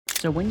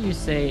So when you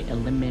say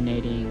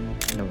eliminating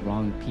the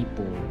wrong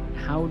people,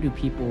 how do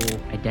people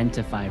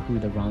identify who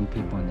the wrong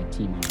people on the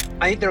team are?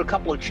 I think there are a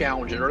couple of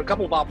challenges or a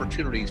couple of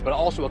opportunities, but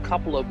also a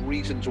couple of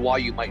reasons why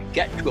you might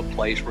get to a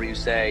place where you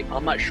say,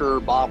 I'm not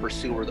sure Bob or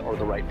Sue are the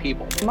right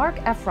people. Marc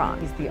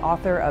Effron, he's the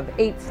author of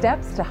 8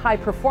 Steps to High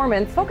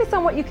Performance. Focus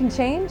on what you can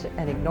change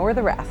and ignore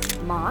the rest.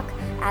 Marc,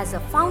 as a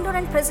founder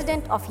and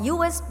president of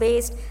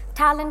US-based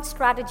Talent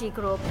Strategy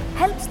Group,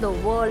 helps the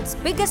world's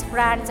biggest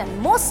brands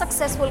and most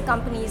successful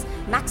companies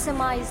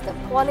maximize the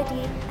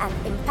quality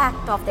and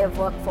impact of their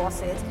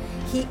workforces.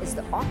 He is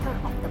the author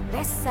of the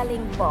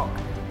best-selling book,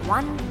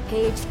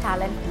 One-Page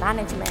Talent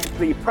Management.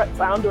 The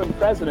founder and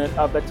president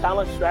of the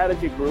Talent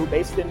Strategy Group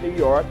based in New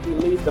York. He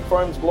leads the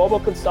firm's global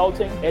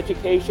consulting,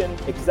 education,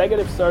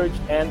 executive search,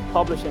 and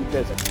publishing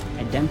business.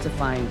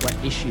 Identifying what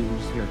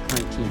issues your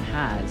current team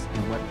has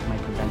and what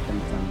might prevent them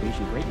from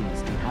reaching greatness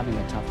and having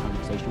a tough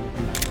conversation with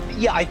them.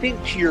 Yeah, I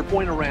think to your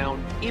point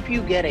around, if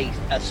you get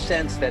a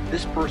sense that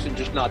this person's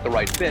just not the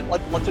right fit,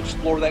 let's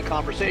explore that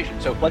conversation.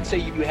 So let's say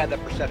you had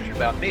that perception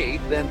about me,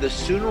 then the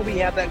sooner we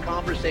have that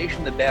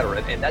conversation, the better.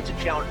 And that's a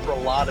challenge for a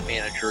lot of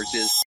managers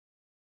is,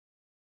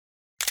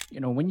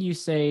 when you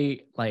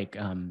say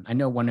I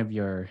know one of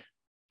your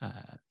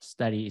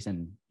studies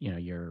and,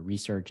 your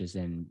research is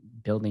in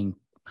building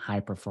high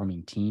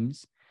performing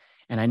teams.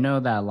 And I know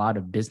that a lot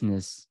of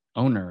business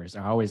owners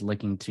are always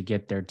looking to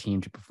get their team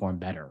to perform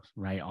better,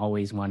 right?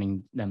 Always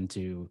wanting them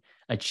to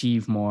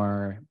achieve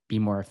more, be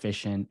more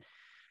efficient.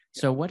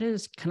 So what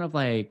is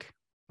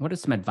what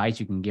is some advice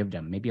you can give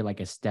them? Maybe like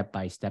a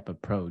step-by-step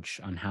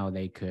approach on how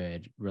they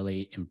could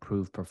really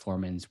improve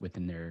performance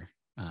within their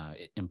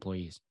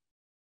employees.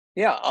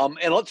 Yeah,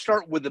 and let's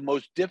start with the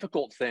most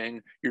difficult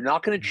thing. You're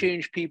not going to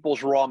change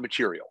people's raw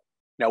material.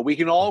 Now, we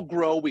can all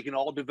grow, we can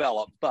all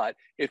develop, but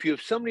if you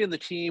have somebody on the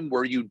team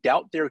where you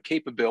doubt their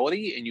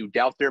capability and you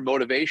doubt their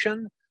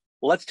motivation,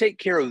 let's take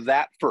care of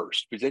that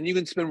first, because then you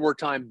can spend more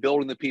time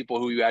building the people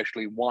who you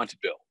actually want to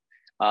build.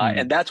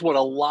 And that's what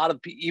a lot of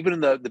people, even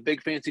in the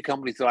big fancy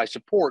companies that I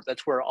support,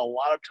 that's where a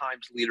lot of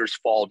times leaders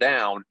fall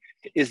down,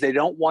 is they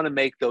don't want to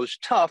make those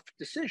tough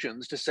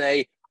decisions to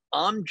say,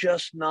 I'm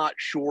just not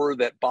sure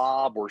that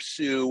Bob or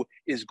Sue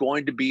is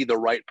going to be the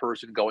right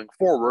person going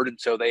forward.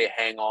 And so they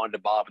hang on to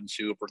Bob and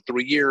Sue for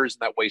 3 years, and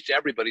that wastes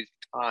everybody's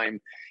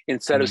time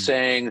instead of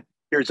saying,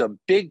 here's a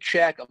big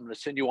check, I'm going to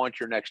send you on to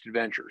your next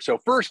adventure. So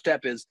first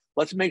step is,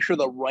 let's make sure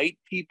the right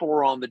people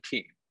are on the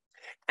team.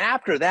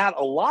 After that,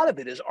 a lot of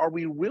it is, are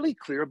we really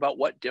clear about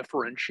what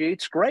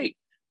differentiates great?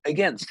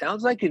 Again,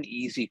 sounds like an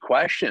easy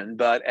question,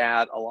 but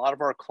at a lot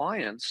of our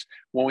clients,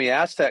 when we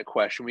ask that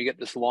question, we get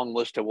this long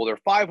list of, well, there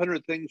are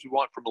 500 things we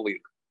want from a leader.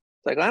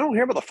 It's like, I don't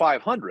care about the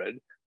 500.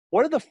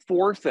 What are the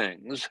 4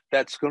 things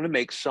that's going to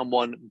make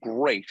someone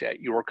great at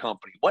your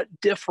company? What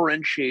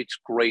differentiates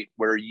great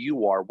where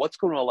you are? What's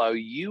going to allow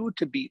you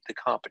to beat the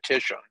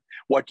competition?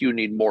 What do you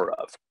need more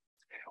of?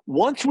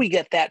 Once we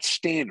get that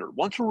standard,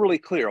 once we're really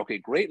clear, okay,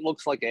 great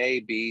looks like A,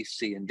 B,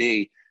 C, and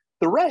D,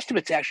 the rest of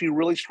it's actually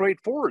really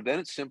straightforward. Then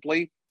it's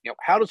simply,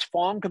 how does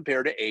Phong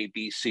compare to A,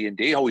 B, C, and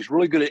D? Oh, he's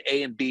really good at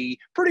A and B,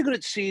 pretty good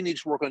at C, and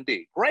needs to work on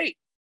D. Great.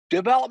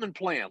 Development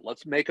plan.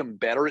 Let's make him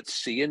better at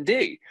C and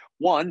D.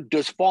 One,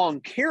 does Phong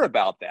care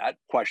about that?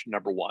 Question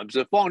number one.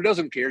 Because if Phong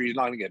doesn't care, he's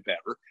not going to get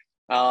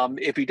better.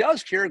 If he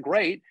does care,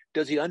 great.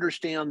 Does he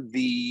understand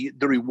the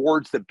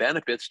rewards, the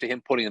benefits to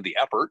him putting in the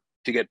effort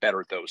to get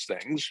better at those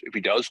things? If he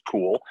does,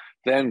 cool.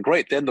 Then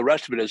great. Then the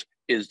rest of it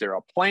is there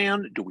a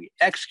plan? Do we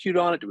execute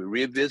on it? Do we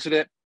revisit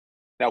it?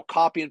 Now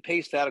copy and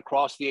paste that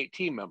across the 8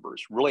 team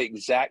members. Really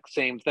exact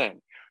same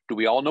thing. Do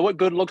we all know what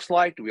good looks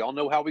like? Do we all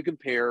know how we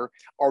compare?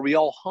 Are we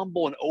all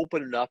humble and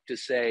open enough to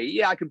say,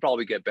 yeah, I can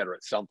probably get better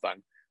at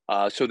something,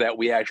 so that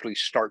we actually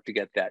start to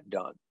get that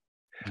done?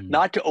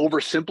 Not to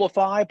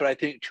oversimplify, but I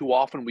think too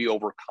often we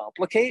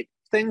overcomplicate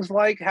things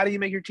like, how do you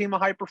make your team a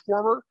high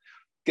performer?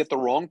 Get the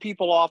wrong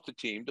people off the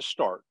team to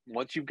start.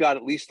 Once you've got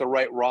at least the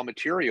right raw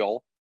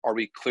material, are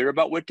we clear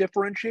about what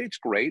differentiates?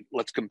 Great.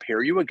 Let's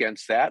compare you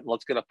against that. And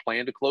let's get a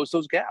plan to close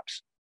those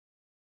gaps.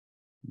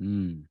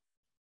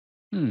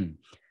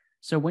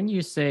 So when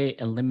you say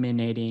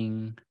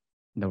eliminating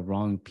the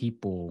wrong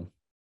people,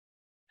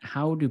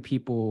 how do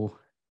people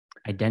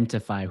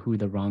identify who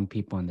the wrong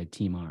people on the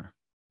team are?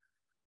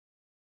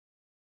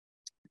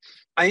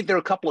 I think there are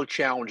a couple of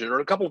challenges or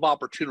a couple of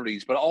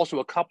opportunities, but also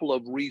a couple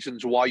of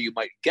reasons why you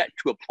might get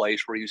to a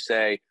place where you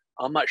say,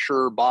 I'm not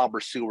sure Bob or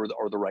Sue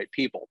are the right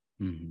people.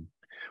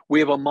 We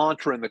have a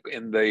mantra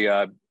in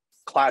the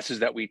classes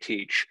that we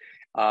teach.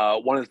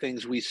 One of the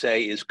things we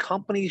say is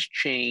companies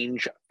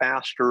change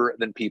faster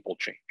than people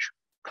change.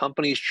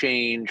 Companies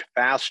change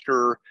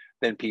faster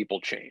than people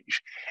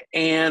change.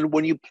 And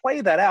when you play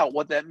that out,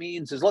 what that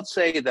means is, let's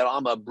say that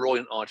I'm a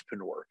brilliant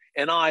entrepreneur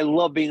and I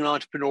love being an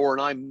entrepreneur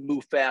and I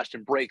move fast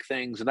and break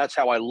things, and that's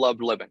how I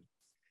love living.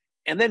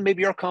 And then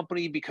maybe our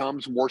company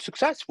becomes more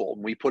successful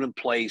and we put in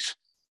place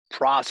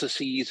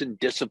processes and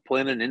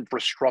discipline and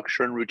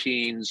infrastructure and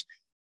routines,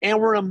 and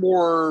we're in a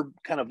more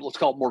kind of, let's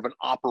call it more of an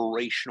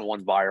operational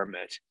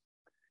environment.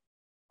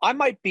 I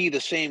might be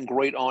the same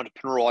great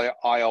entrepreneur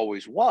I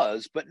always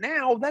was, but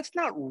now that's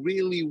not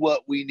really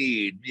what we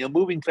need.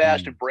 Moving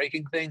fast and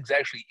breaking things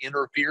actually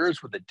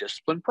interferes with the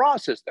discipline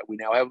process that we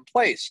now have in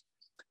place.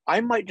 I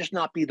might just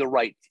not be the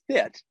right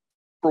fit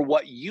for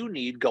what you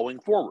need going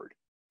forward.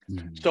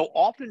 So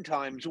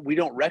oftentimes we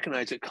don't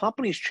recognize that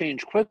companies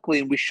change quickly,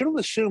 and we shouldn't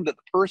assume that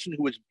the person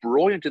who was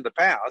brilliant in the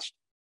past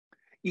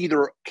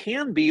either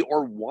can be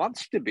or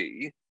wants to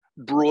be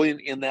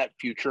brilliant in that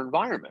future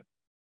environment.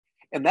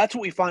 And that's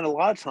what we find a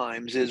lot of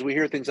times is we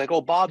hear things like,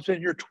 oh, Bob's been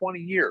here 20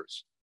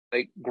 years.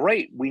 Like,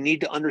 great. We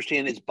need to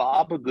understand, is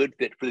Bob a good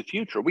fit for the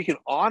future? We can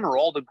honor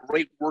all the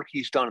great work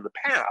he's done in the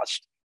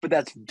past, but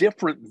that's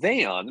different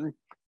than,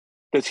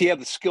 does he have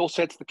the skill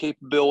sets, the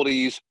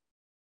capabilities,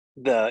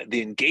 the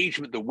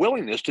engagement, the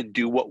willingness to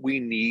do what we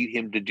need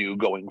him to do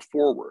going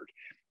forward?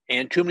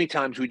 And too many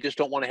times we just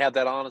don't want to have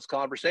that honest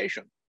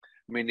conversation.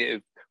 I mean,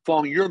 if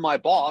Phong, you're my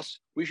boss,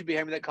 we should be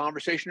having that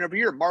conversation every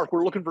year. Marc,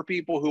 we're looking for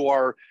people who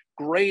are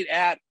great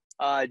at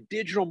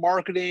digital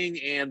marketing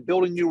and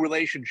building new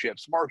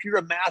relationships. Marc, you're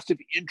a massive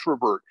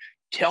introvert.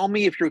 Tell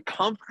me if you're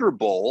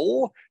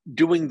comfortable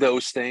doing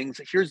those things.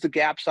 Here's the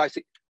gap size.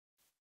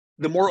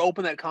 The more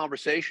open that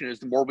conversation is,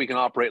 the more we can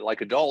operate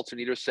like adults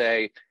and either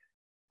say,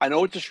 I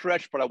know it's a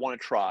stretch, but I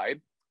want to try,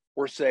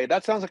 or say,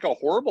 that sounds like a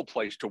horrible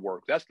place to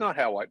work. That's not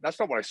what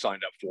I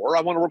signed up for.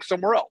 I want to work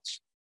somewhere else.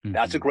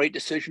 That's a great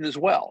decision as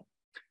well.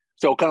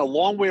 So kind of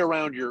long way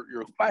around your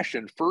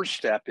question, first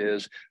step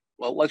is,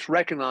 well, let's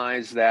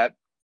recognize that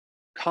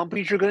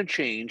companies are going to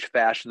change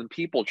faster than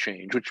people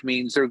change, which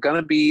means there are going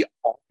to be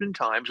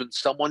oftentimes when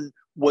someone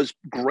was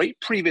great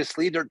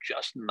previously, they're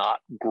just not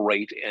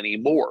great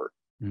anymore.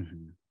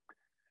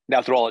 Now,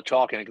 after all that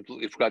talking, I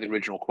completely forgot the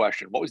original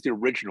question. What was the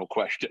original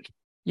question?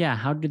 Yeah,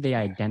 how do they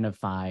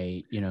identify,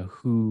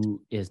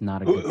 who is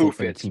not a good fit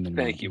for the team?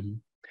 Thank you.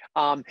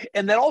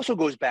 And that also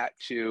goes back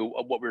to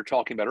what we were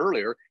talking about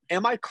earlier.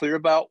 Am I clear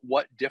about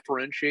what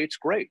differentiates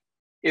great?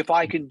 If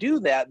I can do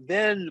that,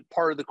 then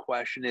part of the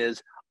question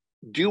is,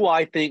 do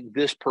I think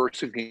this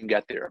person can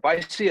get there? If I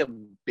see a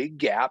big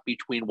gap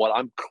between what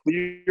I'm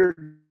clear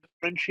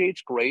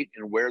differentiates great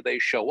and where they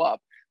show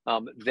up,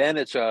 then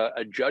it's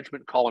a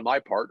judgment call on my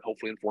part,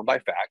 hopefully informed by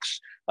facts,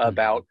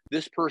 about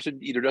this person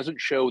either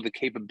doesn't show the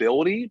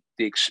capability,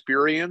 the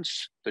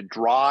experience, the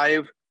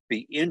drive,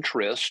 the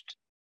interest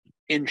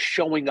in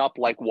showing up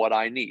like what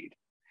I need.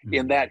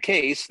 In that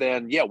case,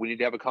 then, yeah, we need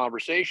to have a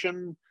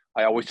conversation.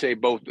 I always say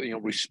both,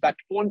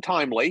 respectful and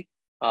timely,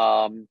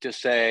 to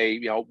say,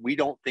 we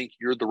don't think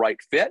you're the right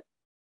fit,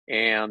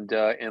 and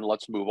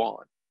let's move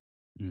on.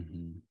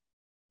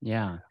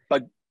 Yeah.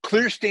 But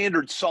clear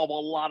standards solve a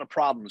lot of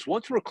problems.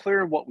 Once we're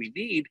clear on what we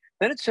need,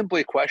 then it's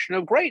simply a question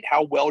of, great,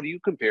 how well do you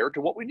compare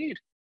to what we need?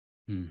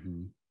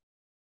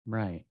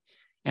 Right.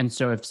 And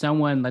so if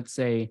someone, let's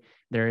say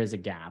there is a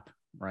gap,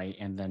 right,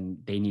 and then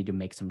they need to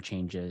make some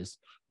changes,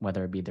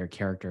 whether it be their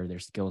character, their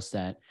skill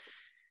set,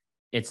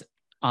 it's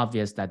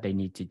obvious that they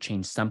need to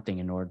change something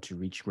in order to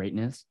reach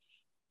greatness,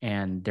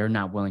 and they're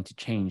not willing to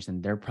change,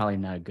 then they're probably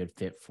not a good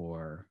fit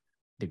for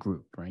the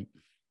group, right?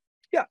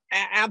 Yeah,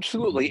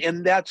 absolutely.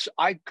 And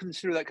I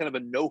consider that kind of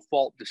a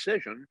no-fault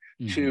decision.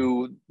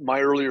 To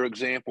my earlier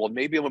example,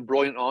 maybe I'm a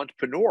brilliant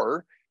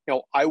entrepreneur.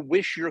 I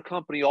wish your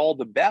company all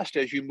the best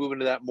as you move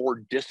into that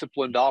more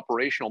disciplined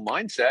operational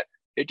mindset.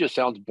 It just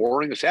sounds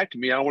boring as heck to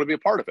me. I don't want to be a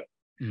part of it.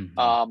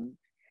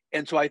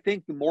 And so I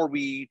think the more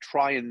we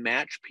try and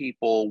match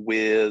people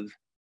with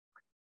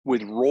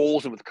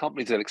roles and with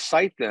companies that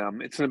excite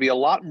them, it's going to be a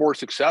lot more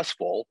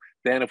successful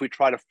than if we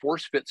try to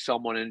force fit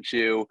someone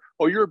into,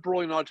 oh, you're a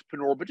brilliant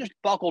entrepreneur, but just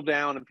buckle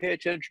down and pay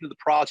attention to the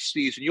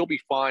processes and you'll be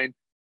fine.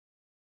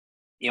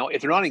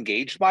 If they're not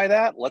engaged by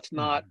that, let's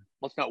not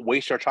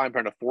waste our time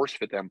trying to force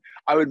fit them.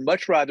 I would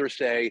much rather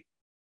say,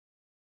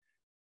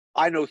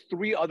 I know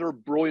 3 other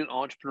brilliant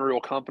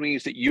entrepreneurial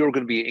companies that you're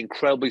going to be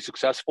incredibly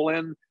successful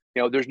in.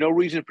 There's no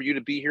reason for you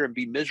to be here and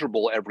be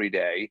miserable every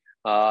day,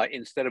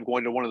 instead of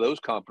going to one of those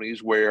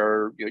companies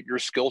where your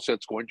skill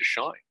set's going to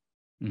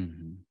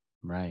shine.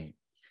 Right.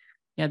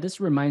 Yeah, this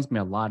reminds me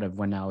a lot of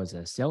when I was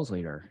a sales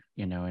leader,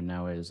 and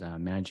I was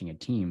managing a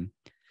team.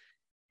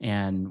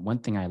 And one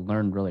thing I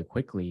learned really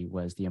quickly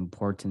was the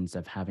importance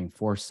of having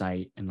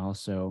foresight, and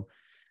also,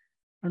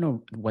 I don't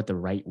know what the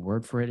right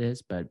word for it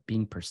is, but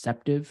being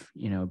perceptive,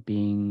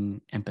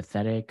 being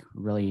empathetic,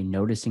 really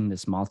noticing the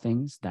small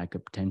things that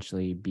could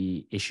potentially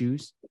be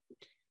issues,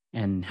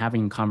 and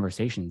having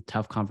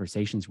tough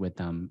conversations with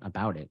them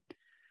about it,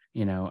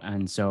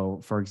 And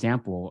so, for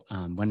example,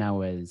 when I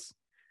was,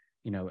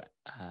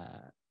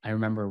 I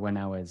remember when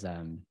I was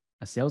a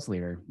sales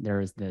leader, there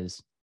was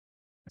this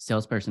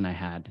salesperson I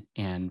had,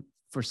 and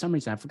for some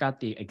reason, I forgot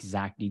the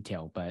exact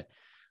detail, but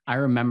I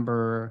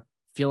remember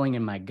feeling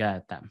in my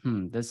gut that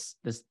this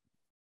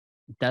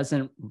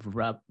doesn't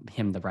rub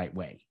him the right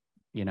way.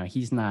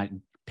 He's not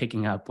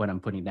picking up what I'm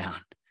putting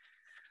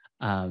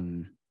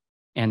down.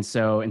 And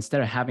so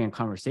instead of having a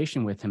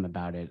conversation with him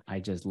about it, I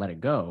just let it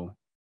go.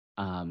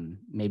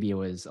 Maybe it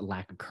was a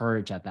lack of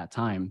courage at that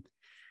time.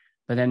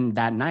 But then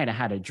that night I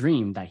had a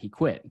dream that he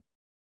quit.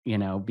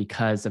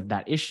 because of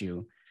that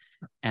issue.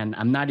 And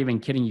I'm not even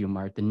kidding you,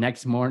 Mark. The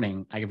next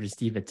morning, I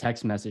received a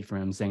text message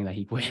from him saying that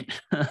he quit.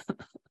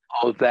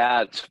 Oh,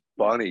 that's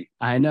funny.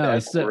 I know.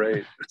 That's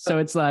great. So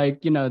it's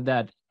like,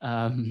 that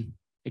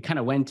it kind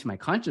of went to my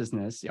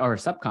consciousness or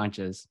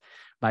subconscious,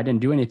 but I didn't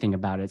do anything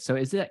about it. So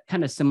is it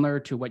kind of similar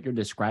to what you're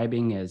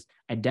describing, is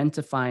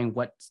identifying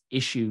what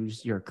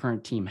issues your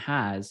current team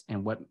has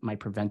and what might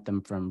prevent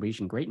them from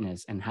reaching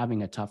greatness and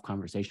having a tough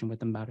conversation with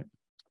them about it?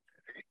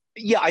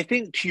 Yeah, I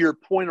think to your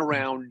point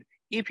around,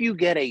 if you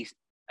get a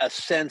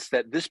sense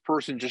that this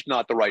person's just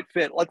not the right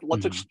fit,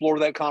 let's explore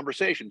that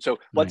conversation. So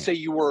let's say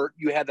you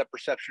had that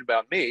perception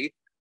about me,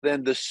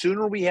 then the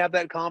sooner we have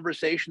that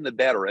conversation, the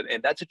better.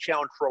 And that's a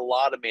challenge for a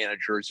lot of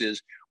managers,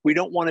 is we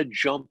don't want to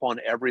jump on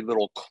every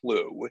little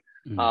clue.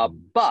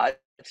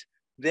 But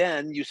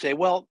then you say,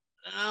 well,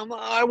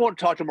 I won't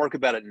talk to Mark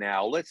about it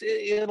now.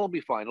 It'll be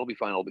fine. It'll be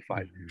fine.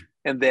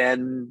 And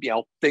then,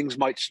 things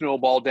might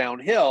snowball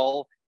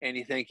downhill. And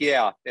you think,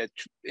 yeah,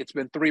 it's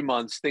been 3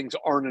 months. Things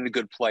aren't in a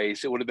good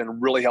place. It would have been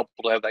really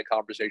helpful to have that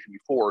conversation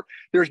before.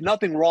 There's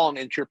nothing wrong.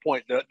 And to your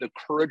point, the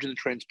courage and the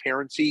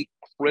transparency,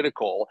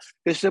 critical,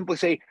 is simply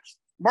say,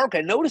 Mark,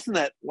 I noticed in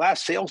that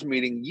last sales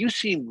meeting, you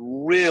seemed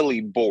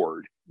really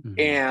bored.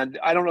 And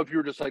I don't know if you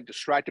were just like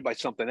distracted by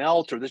something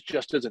else, or this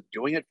just isn't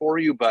doing it for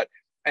you.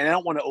 And I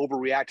don't want to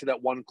overreact to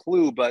that one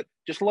clue, but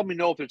just let me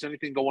know if there's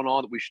anything going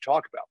on that we should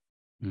talk about.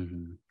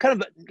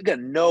 Kind of,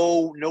 again,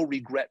 no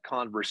regret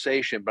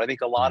conversation, but I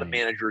think a lot of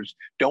managers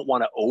don't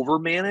want to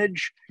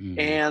overmanage.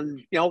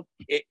 And,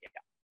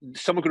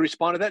 someone could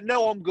respond to that.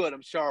 No, I'm good.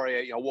 I'm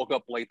sorry. I woke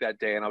up late that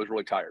day and I was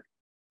really tired.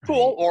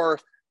 Cool. Or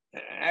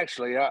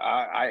actually,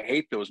 I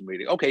hate those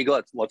meetings. Okay,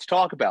 let's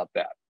talk about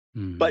that.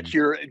 But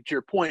to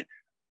your point,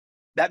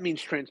 that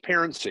means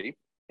transparency.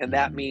 And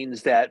that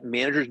means that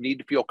managers need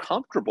to feel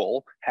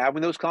comfortable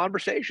having those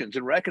conversations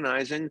and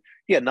recognizing,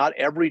 not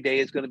every day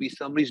is going to be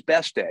somebody's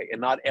best day, and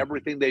not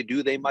everything they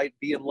do they might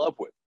be in love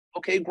with.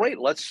 Okay, great.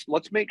 Let's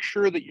make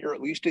sure that you're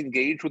at least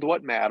engaged with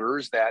what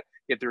matters, that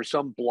if there's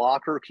some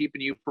blocker keeping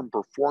you from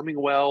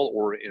performing well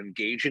or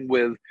engaging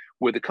with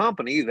the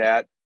company,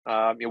 that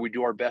we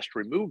do our best to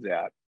remove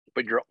that.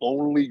 But you're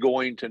only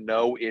going to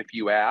know if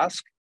you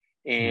ask.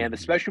 And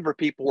especially for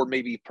people who are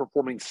maybe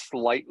performing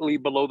slightly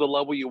below the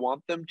level you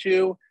want them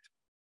to,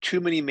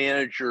 too many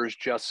managers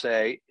just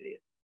say,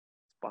 it's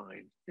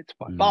fine.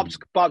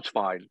 Bob's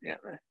fine.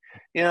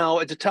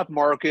 Yeah. It's a tough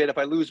market. If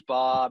I lose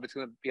Bob, it's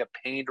going to be a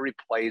pain to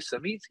replace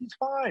him. He's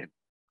fine.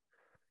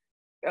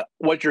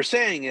 What you're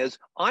saying is,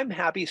 I'm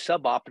happy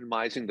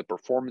suboptimizing the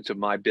performance of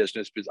my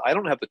business because I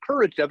don't have the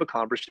courage to have a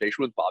conversation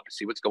with Bob to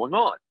see what's going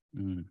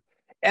on.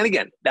 And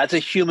again, that's a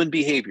human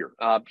behavior.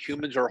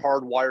 Humans are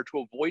hardwired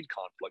to avoid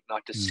conflict,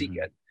 not to seek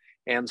it.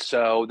 And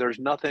so there's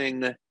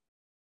nothing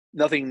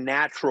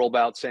natural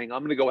about saying, I'm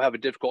going to go have a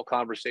difficult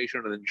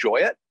conversation and enjoy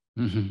it.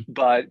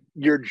 But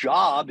your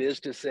job is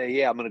to say,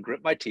 yeah, I'm going to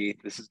grit my teeth.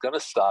 This is going to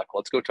suck.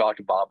 Let's go talk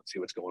to Bob and see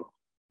what's going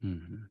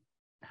on.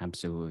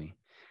 Absolutely.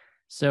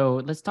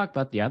 So let's talk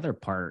about the other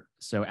part.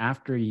 So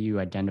after you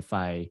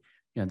identify,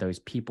 those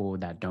people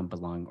that don't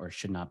belong or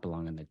should not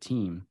belong on the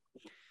team,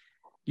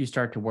 you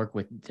start to work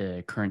with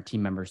the current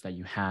team members that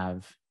you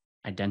have,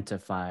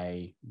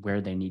 identify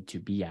where they need to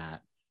be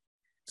at.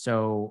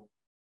 So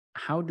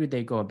how do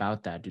they go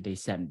about that? Do they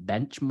set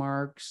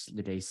benchmarks?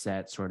 Do they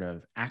set sort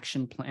of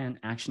action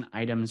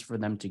items for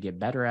them to get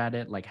better at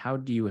it? Like, how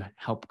do you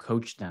help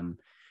coach them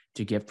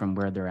to get from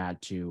where they're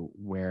at to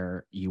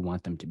where you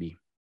want them to be?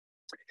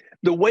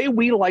 The way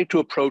we like to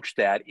approach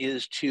that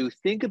is to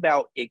think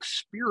about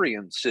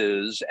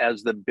experiences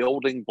as the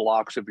building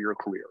blocks of your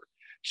career.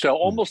 So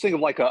almost think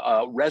of like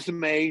a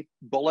resume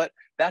bullet.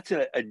 That's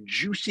a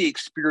juicy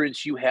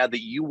experience you had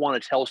that you want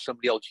to tell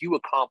somebody else you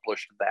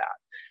accomplished that.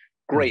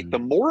 Great. The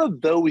more of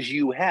those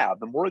you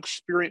have, the more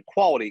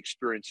quality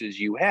experiences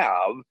you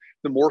have,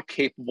 the more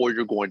capable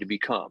you're going to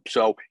become.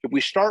 So if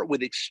we start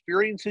with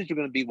experiences, are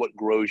going to be what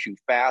grows you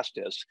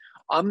fastest.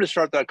 I'm going to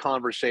start that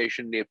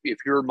conversation. If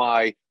you're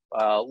my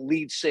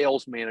lead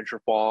sales manager,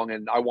 Phong,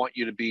 and I want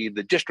you to be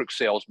the district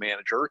sales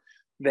manager,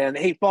 then,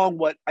 hey, Phong,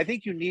 what I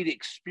think you need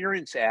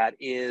experience at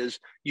is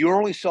you're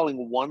only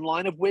selling one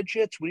line of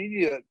widgets. We need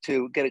you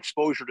to get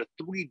exposure to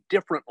 3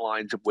 different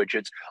lines of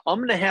widgets. I'm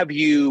going to have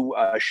you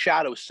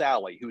shadow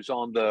Sally, who's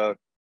on the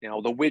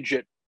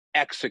widget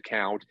X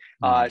account.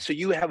 So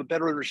you have a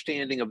better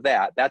understanding of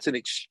that. That's an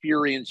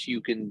experience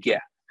you can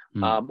get.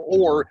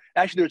 Or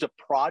actually, there's a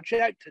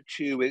project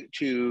to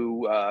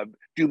do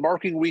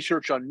marketing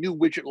research on new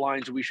widget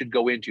lines we should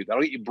go into.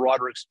 That'll get you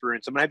broader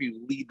experience. I'm going to have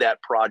you lead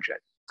that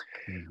project.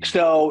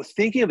 So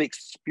thinking of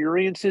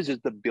experiences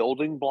as the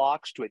building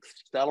blocks to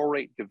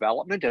accelerate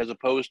development, as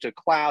opposed to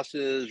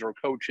classes or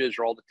coaches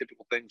or all the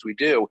typical things we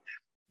do.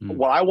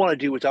 What I want to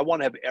do is I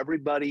want to have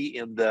everybody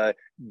in the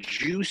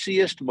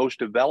juiciest, most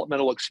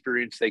developmental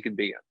experience they can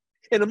be in.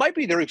 And it might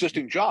be their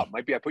existing job. It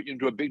might be I put you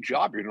into a big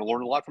job. You're going to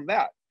learn a lot from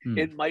that.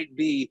 It might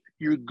be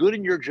you're good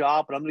in your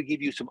job, but I'm going to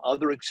give you some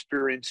other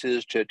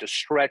experiences to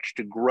stretch,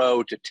 to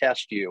grow, to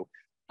test you.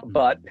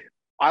 But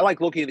I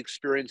like looking at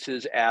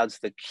experiences as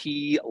the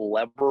key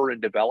lever in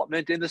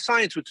development. And the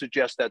science would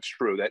suggest that's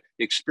true, that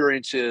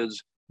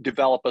experiences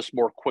develop us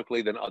more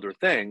quickly than other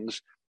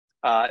things.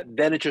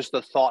 Then it's just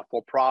the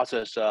thoughtful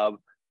process of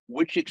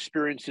which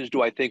experiences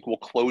do I think will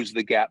close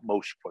the gap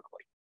most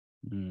quickly.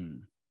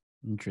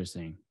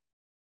 Interesting.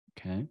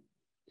 Okay.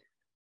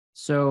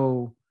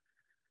 So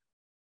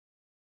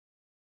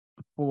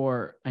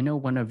I know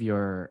one of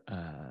your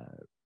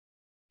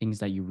things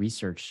that you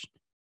researched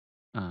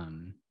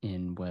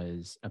in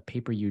was a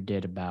paper you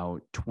did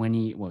about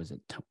 20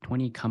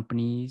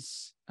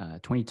 companies,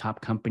 20 top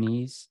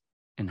companies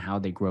and how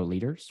they grow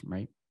leaders,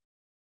 right?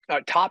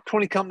 Top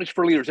 20 companies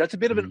for leaders. That's a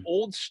bit of an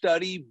old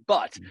study,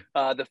 but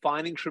the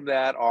findings from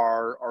that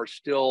are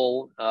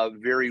still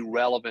very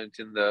relevant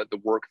in the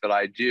work that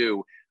I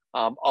do.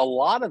 A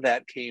lot of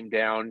that came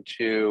down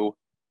to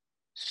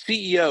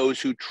CEOs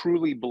who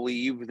truly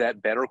believe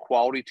that better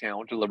quality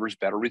talent delivers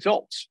better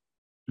results.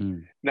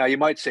 Now, you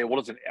might say,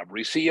 well, doesn't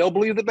every CEO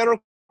believe that better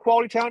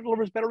quality talent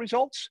delivers better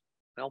results?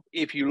 Well,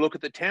 if you look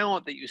at the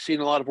talent that you see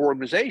in a lot of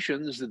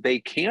organizations, they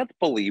can't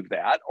believe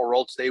that, or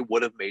else they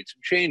would have made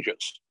some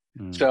changes.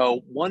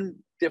 So one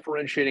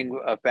differentiating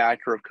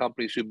factor of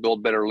companies who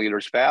build better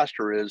leaders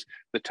faster is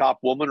the top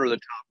woman or the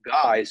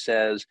top guy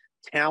says,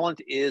 talent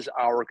is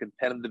our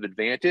competitive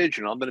advantage,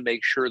 and I'm going to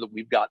make sure that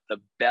we've got the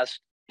best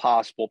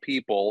possible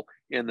people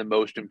in the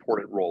most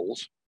important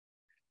roles.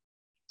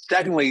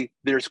 Secondly,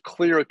 there's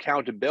clear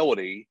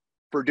accountability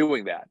for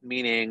doing that,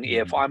 meaning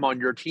if I'm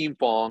on your team,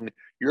 Phong,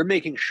 you're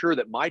making sure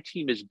that my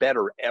team is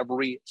better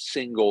every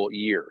single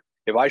year.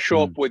 If I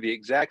show up with the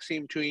exact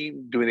same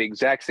team doing the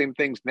exact same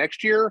things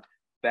next year,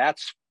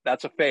 that's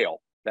a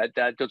fail. That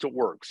doesn't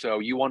work. So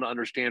you want to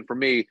understand, for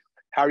me,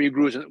 how are you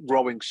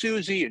growing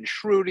Susie and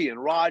Shruti and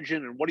Rajan,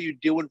 and what are you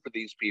doing for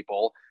these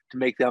people to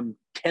make them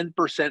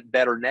 10%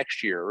 better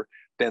next year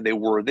than they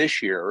were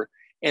this year?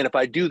 And if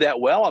I do that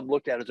well, I'm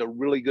looked at as a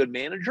really good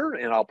manager,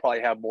 and I'll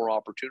probably have more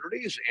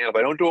opportunities. And if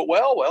I don't do it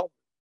well,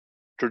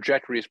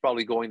 trajectory is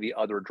probably going the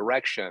other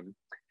direction.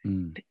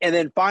 And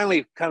then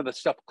finally, kind of the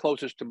stuff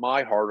closest to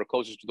my heart or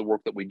closest to the work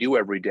that we do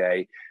every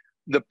day,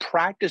 the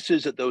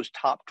practices that those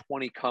top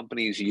 20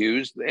 companies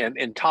used,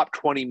 and top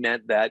 20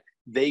 meant that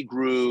they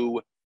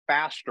grew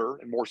faster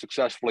and more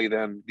successfully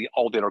than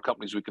all the other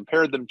companies we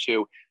compared them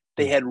to.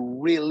 They had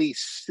really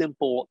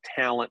simple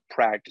talent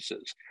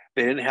practices.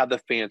 They didn't have the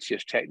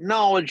fanciest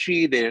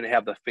technology. They didn't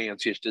have the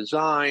fanciest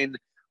design.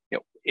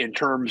 In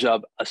terms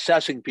of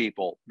assessing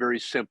people, very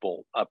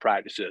simple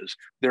practices.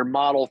 Their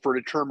model for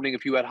determining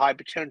if you had high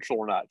potential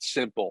or not,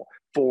 simple.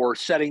 For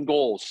setting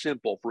goals,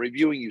 simple. For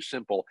reviewing you,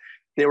 simple.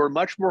 They were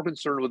much more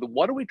concerned with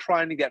what are we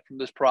trying to get from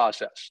this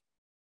process?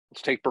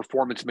 Let's take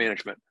performance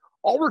management.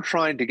 All we're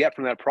trying to get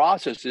from that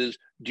process is,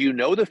 do you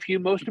know the few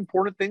most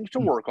important things to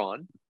work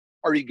on?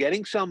 Are you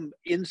getting some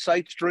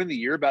insights during the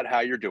year about how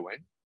you're doing?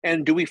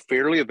 And do we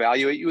fairly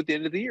evaluate you at the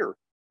end of the year?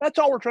 That's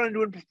all we're trying to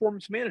do in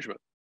performance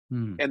management.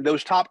 And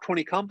those top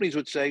 20 companies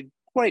would say,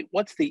 great,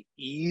 what's the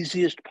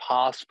easiest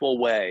possible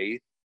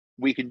way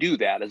we can do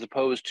that, as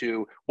opposed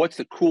to what's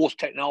the coolest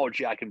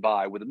technology I can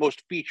buy with the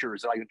most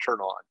features that I can turn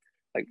on?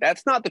 Like,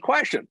 that's not the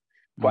question.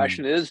 The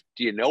question is,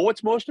 do you know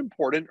what's most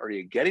important? Are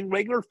you getting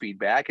regular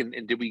feedback? And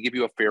did we give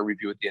you a fair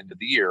review at the end of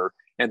the year?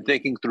 And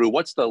thinking through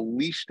what's the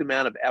least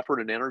amount of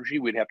effort and energy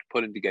we'd have to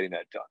put into getting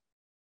that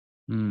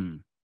done.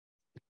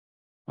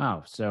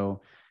 Wow. So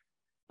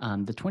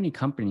the 20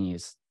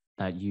 companies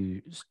that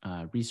you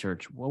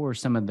research, what were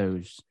some of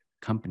those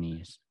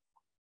companies?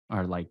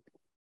 Or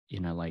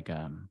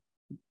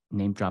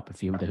name drop a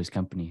few of those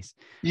companies.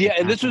 Yeah,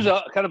 and this was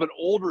a kind of an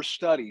older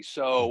study.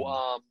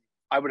 So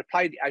I would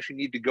probably actually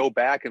need to go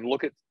back and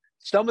look at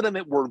some of them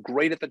that were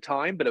great at the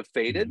time, but have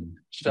faded.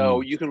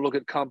 So you can look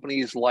at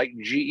companies like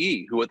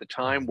GE, who at the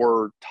time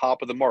were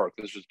top of the mark.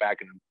 This was back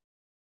in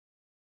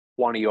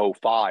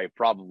 2005,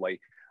 probably,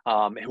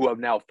 who have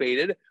now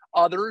faded.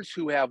 Others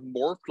who have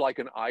morphed, like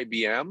an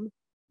IBM.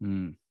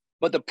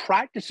 But the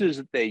practices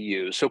that they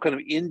use, so kind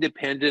of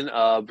independent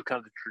of kind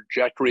of the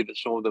trajectory that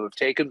some of them have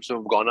taken, some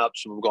have gone up,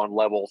 some have gone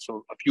level,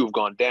 a few have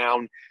gone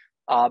down.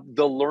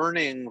 The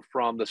learning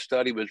from the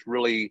study was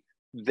really,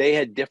 they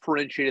had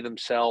differentiated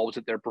themselves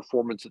at their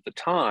performance at the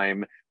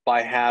time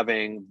by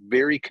having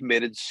very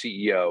committed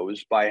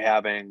CEOs, by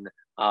having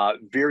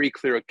very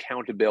clear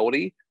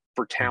accountability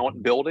for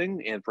talent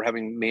building and for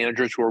having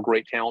managers who are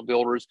great talent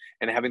builders,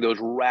 and having those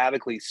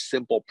radically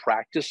simple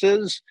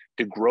practices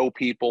to grow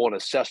people and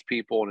assess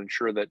people and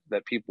ensure that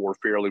people were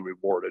fairly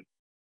rewarded.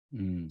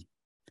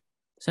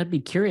 So I'd be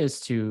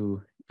curious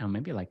to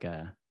maybe like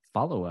a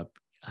follow-up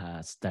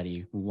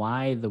study,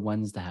 why the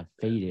ones that have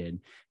faded,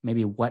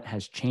 maybe what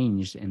has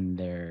changed in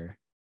their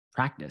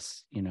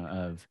practice,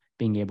 of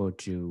being able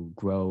to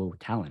grow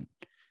talent.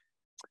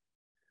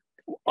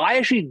 I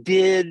actually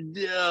did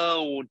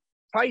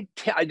I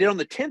did on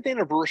the 10th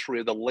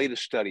anniversary of the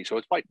latest study. So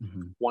it's like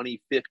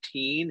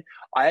 2015.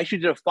 I actually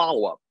did a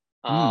follow-up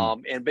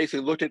and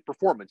basically looked at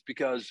performance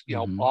because,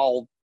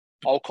 I'll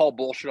I'll call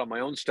bullshit on my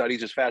own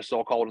studies as fast as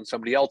I'll call it on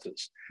somebody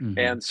else's.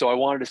 And so I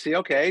wanted to see,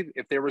 okay,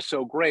 if they were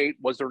so great,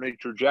 was there any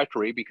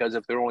trajectory? Because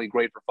if they're only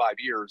great for 5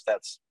 years,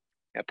 that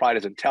probably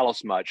doesn't tell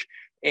us much.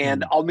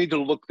 And I'll need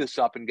to look this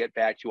up and get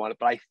back to you on it.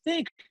 But I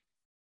think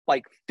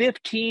like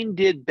 15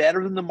 did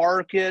better than the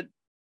market,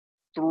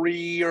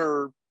 3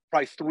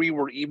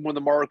 were even with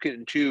the market,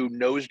 and 2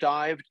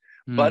 nosedived.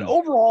 But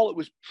overall, it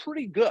was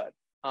pretty good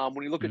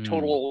when you look at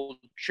total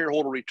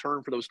shareholder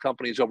return for those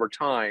companies over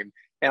time.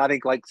 And I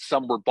think like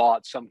some were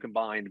bought, some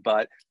combined,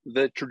 but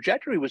the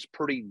trajectory was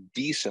pretty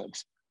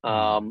decent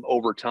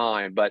over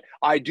time. But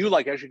I do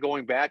like actually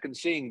going back and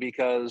seeing,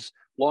 because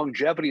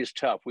longevity is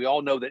tough. We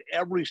all know that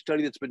every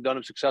study that's been done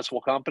of successful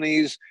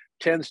companies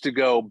tends to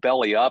go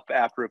belly up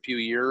after a few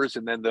years.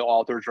 And then the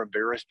authors are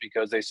embarrassed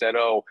because they said,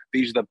 oh,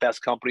 these are the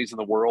best companies in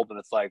the world. And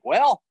it's like,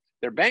 well,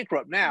 they're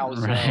bankrupt now.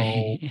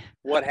 So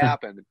what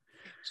happened?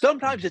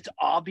 Sometimes it's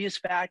obvious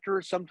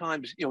factors.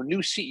 Sometimes, new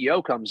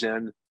CEO comes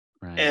in,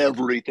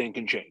 everything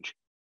can change.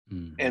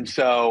 And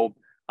so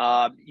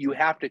you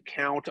have to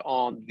count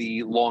on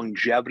the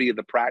longevity of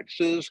the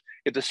practices.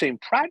 If the same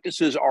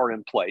practices are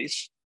in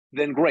place,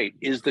 then great.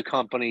 Is the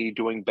company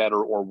doing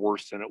better or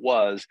worse than it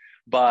was?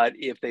 But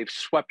if they've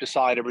swept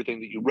aside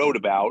everything that you wrote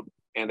about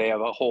and they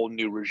have a whole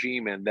new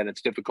regime, and then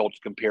it's difficult to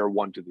compare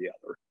one to the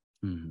other.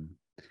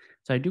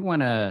 So I do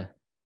want to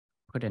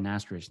put an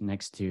asterisk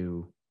next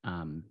to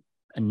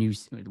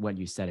what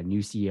you said, a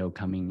new CEO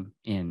coming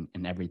in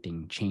and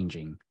everything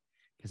changing,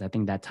 because I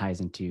think that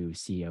ties into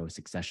CEO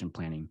succession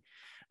planning.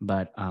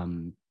 But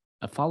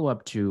a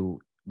follow-up to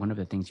one of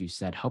the things you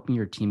said, helping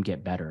your team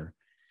get better.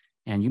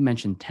 And you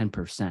mentioned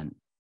 10%.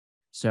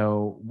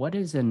 So what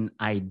is an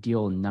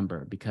ideal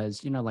number?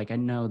 Because, I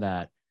know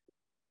that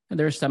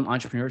there's some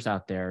entrepreneurs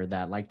out there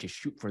that like to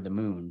shoot for the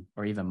moon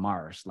or even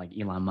Mars, like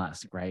Elon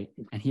Musk, right?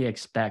 And he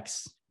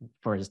expects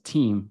for his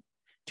team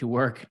to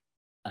work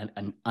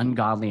an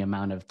ungodly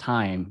amount of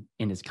time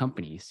in his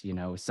companies.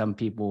 Some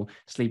people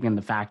sleeping in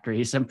the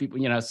factory, some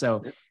people,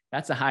 so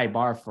that's a high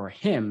bar for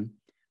him.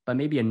 But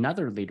maybe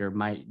another leader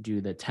might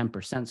do the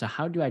 10%. So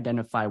how do you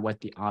identify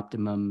what the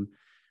optimum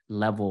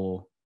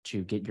level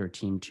to get your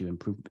team to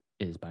improve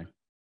is by?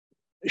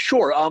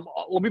 Sure.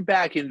 Let me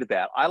back into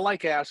that. I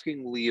like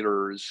asking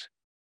leaders,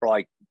 or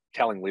like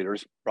telling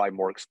leaders probably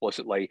more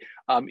explicitly,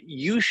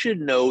 you should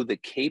know the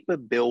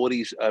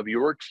capabilities of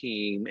your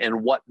team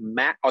and what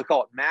I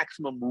call it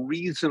maximum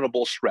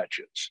reasonable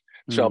stretches.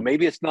 So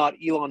maybe it's not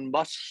Elon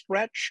Musk's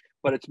stretch,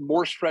 but it's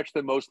more stretch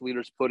than most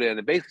leaders put in.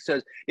 It basically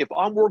says, if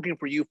I'm working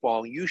for you,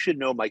 Phong, you should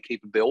know my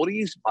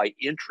capabilities, my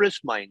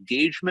interests, my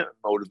engagement,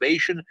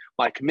 motivation,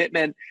 my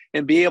commitment,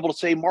 and be able to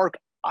say, Marc,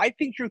 I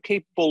think you're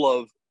capable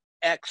of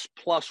X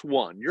plus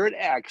 1. You're at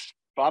X,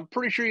 but I'm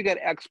pretty sure you got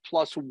X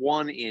plus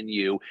 1 in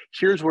you.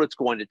 Here's what it's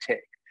going to take.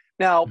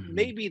 Now,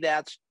 maybe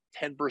that's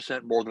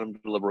 10% more than I'm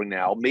delivering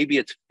now. Maybe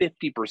it's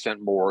 50%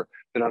 more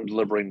than I'm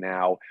delivering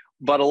now.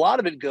 But a lot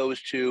of it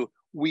goes to,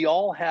 we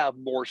all have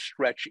more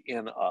stretch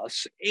in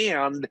us.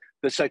 And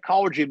the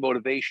psychology of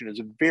motivation is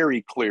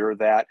very clear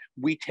that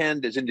we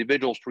tend as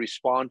individuals to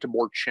respond to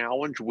more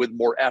challenge with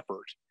more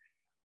effort.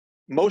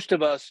 Most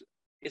of us,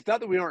 it's not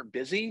that we aren't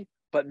busy,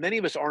 but many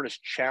of us aren't as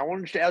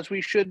challenged as we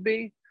should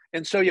be.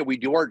 And so, we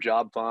do our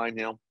job fine,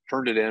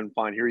 turned it in,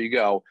 fine, here you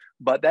go.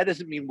 But that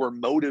doesn't mean we're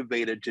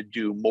motivated to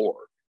do more.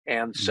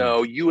 And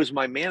so you as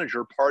my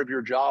manager, part of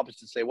your job is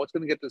to say, what's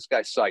going to get this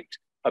guy psyched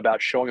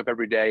about showing up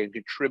every day and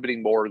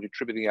contributing more and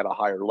contributing at a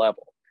higher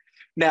level.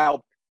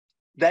 Now,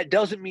 that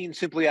doesn't mean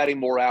simply adding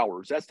more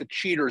hours. That's the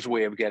cheater's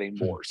way of getting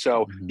more.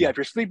 So if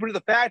you're sleeping at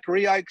the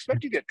factory, I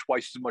expect you to get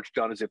twice as much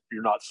done as if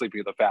you're not sleeping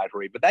at the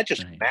factory, but that's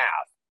just math.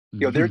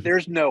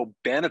 There's no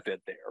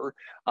benefit there.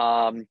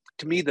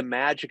 To me, the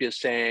magic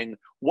is saying,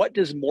 what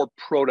does more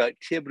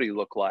productivity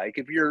look like?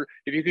 If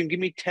you can give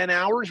me 10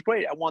 hours,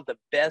 great. I want the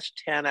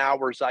best 10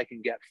 hours I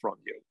can get from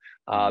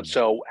you.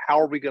 So how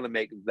are we going to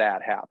make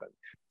that happen?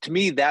 To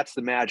me, that's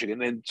the magic.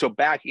 And then, so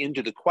back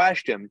into the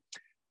question,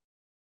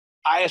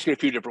 I ask it a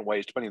few different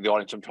ways, depending on the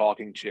audience I'm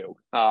talking to.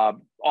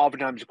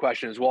 Oftentimes the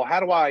question is, well,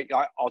 how do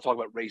I'll talk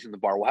about raising the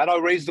bar. Well, how do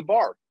I raise the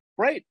bar?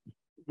 Great.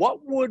 What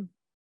would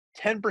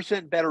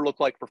 10% better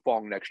look like for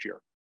Phong next year?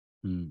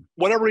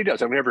 Whatever he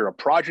does. I mean, if you're a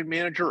project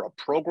manager, a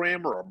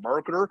programmer, a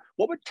marketer,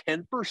 what would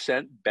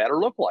 10% better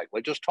look like?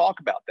 Let's just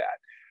talk about that,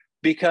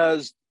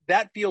 because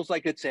that feels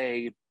like it's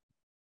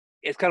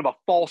kind of a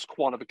false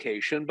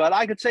quantification. But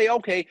I could say,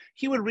 okay,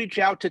 he would reach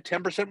out to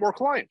 10% more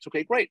clients.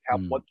 Okay, great.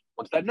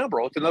 What's that number?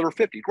 Oh, it's another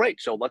 50.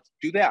 Great. So let's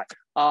do that.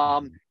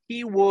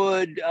 He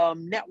would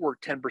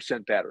network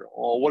 10% better.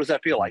 Oh, what does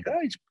that feel like?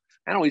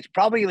 He's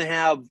probably going to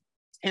have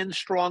 10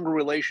 stronger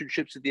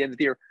relationships at the end of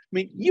the year. I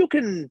mean, you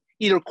can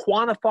either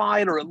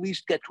quantify it or at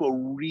least get to a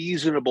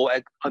reasonable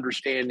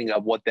understanding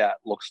of what that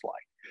looks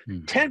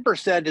like.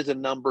 10% is a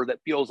number that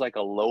feels like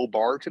a low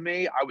bar to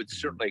me. I would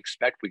certainly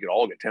expect we could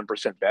all get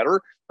 10%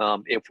 better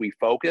if we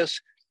focus,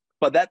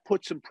 but that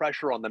puts some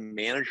pressure on the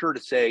manager to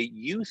say,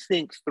 you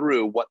think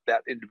through what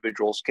that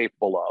individual is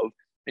capable of,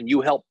 and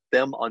you help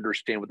them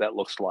understand what that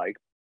looks like.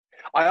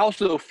 I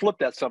also flip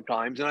that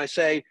sometimes and I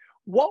say,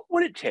 what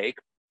would it take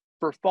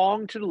for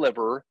Phong to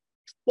deliver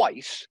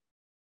twice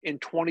in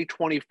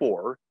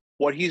 2024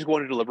 what he's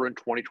going to deliver in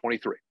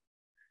 2023?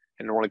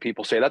 And normally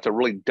people say, that's a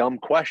really dumb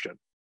question.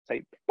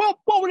 Say, well,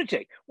 what would it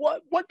take?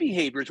 What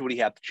behaviors would he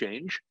have to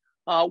change?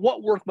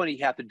 What work might he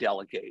have to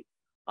delegate?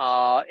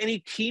 Any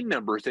team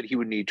members that he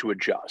would need to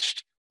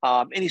adjust?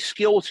 Any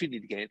skills he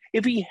need to gain?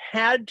 If he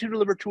had to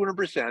deliver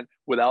 200%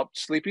 without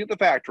sleeping at the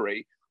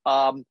factory,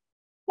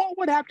 what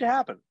would have to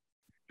happen?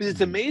 Because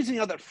it's amazing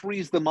how that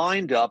frees the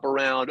mind up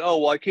around, oh,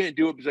 well, I can't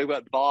do it because I've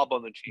got Bob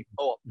on the team.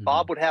 Oh,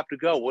 Bob would have to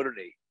go, wouldn't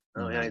he?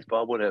 Oh, yeah,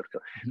 Bob would have to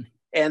go.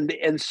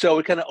 And so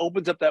it kind of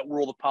opens up that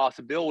world of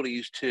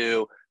possibilities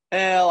to,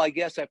 well, I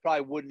guess I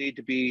probably would need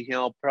to be,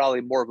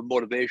 probably more of a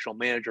motivational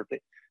manager.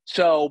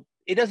 So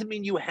it doesn't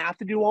mean you have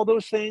to do all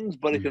those things,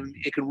 but it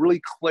can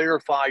really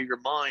clarify your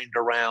mind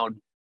around,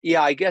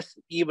 yeah, I guess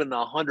even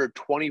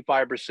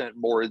 125%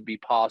 more would be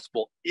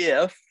possible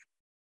if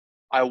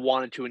I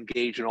wanted to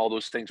engage in all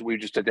those things we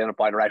just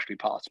identified are actually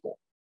possible.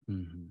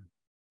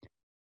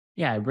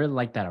 Yeah, I really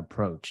like that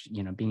approach,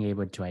 being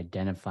able to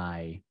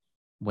identify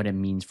what it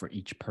means for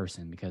each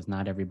person, because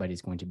not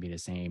everybody's going to be the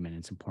same. And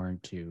it's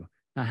important to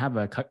not have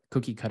a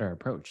cookie cutter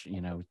approach,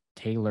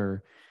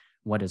 tailor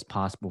what is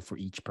possible for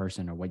each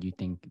person or what you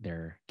think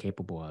they're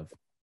capable of.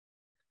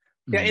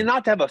 Yeah, and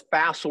not to have a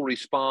facile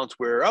response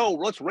where, oh,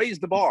 let's raise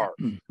the bar.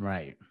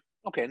 Right.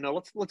 Okay,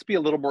 no, let's be a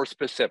little more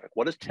specific.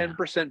 What does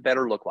 10%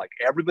 better look like?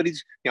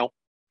 Everybody's gonna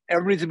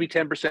be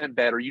 10%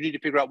 better. You need to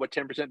figure out what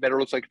 10% better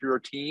looks like if you're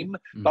a team,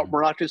 but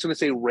we're not just gonna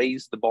say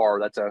raise the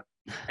bar.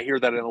 I hear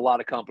that in a lot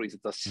of companies.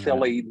 It's a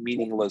silly,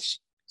 meaningless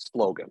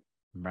slogan.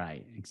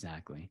 Right,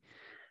 exactly.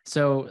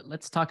 So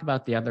let's talk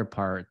about the other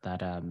part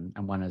that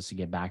I want us to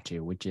get back to,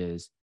 which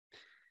is,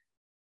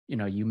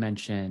 you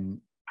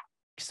mentioned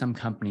some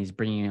companies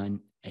bringing in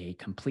a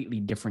completely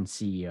different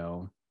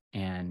CEO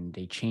and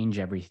they change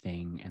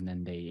everything, and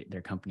then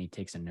their company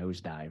takes a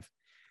nosedive.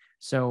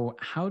 So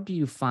how do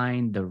you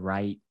find the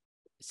right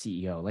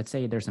CEO? Let's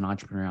say there's an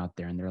entrepreneur out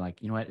there and they're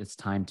like, you know what, it's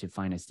time to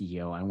find a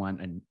CEO. I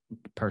want a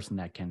person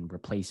that can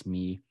replace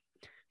me.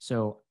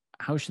 So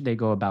how should they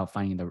go about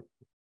finding the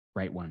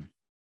right one?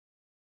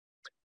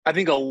 I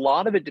think a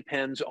lot of it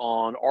depends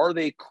on, are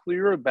they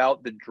clear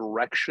about the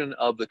direction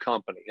of the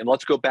company? And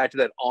let's go back to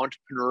that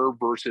entrepreneur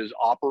versus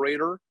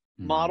operator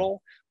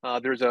model.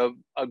 There's a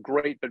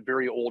great but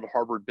very old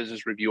Harvard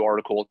Business Review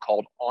article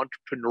called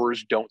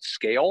Entrepreneurs Don't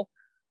Scale.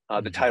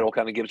 The title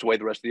kind of gives away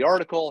the rest of the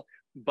article,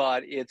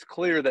 but it's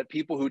clear that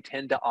people who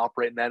tend to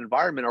operate in that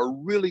environment are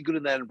really good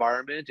in that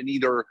environment and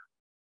either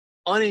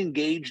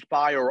unengaged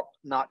by or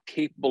not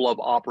capable of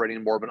operating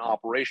in more of an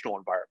operational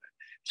environment.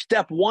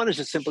 Step one is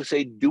to simply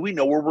say, do we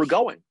know where we're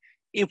going?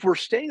 If we're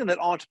staying in that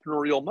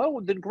entrepreneurial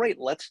mode, then great,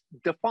 let's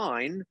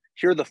define,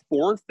 here are the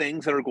 4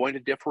 things that are going to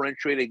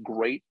differentiate a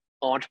great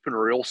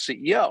entrepreneurial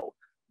CEO.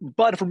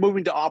 But if we're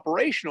moving to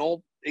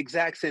operational,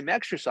 exact same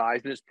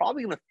exercise, and it's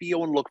probably going to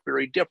feel and look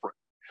very different.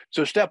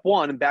 So step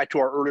one, and back to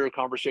our earlier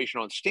conversation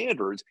on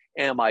standards,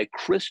 am I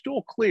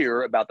crystal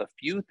clear about the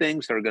few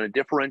things that are going to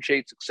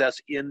differentiate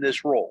success in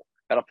this role?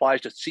 That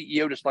applies to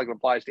CEO just like it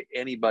applies to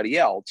anybody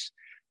else.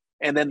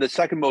 And then the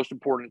second most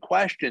important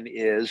question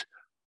is,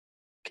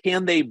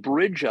 can they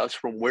bridge us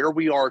from where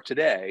we are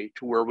today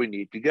to where we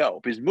need to go?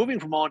 Because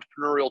moving from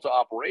entrepreneurial to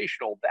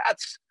operational,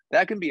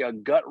 that can be a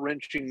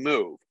gut-wrenching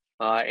move.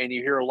 And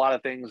you hear a lot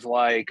of things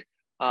like,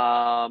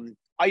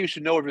 I used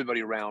to know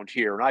everybody around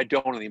here and I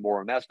don't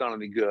anymore, and that's not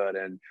any good.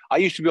 And I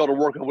used to be able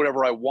to work on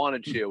whatever I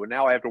wanted to, and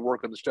now I have to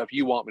work on the stuff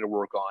you want me to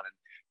work on. And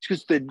it's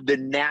just the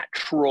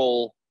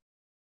natural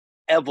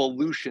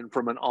evolution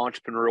from an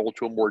entrepreneurial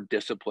to a more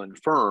disciplined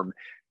firm.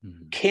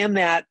 Can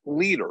that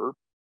leader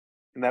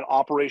and that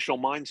operational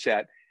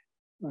mindset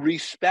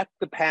respect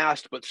the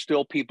past, but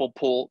still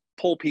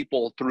pull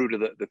people through to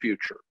the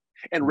future,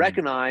 and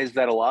recognize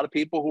that a lot of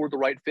people who are the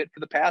right fit for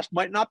the past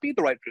might not be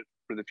the right fit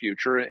for the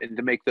future, and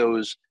to make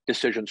those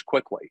decisions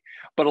quickly.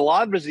 But a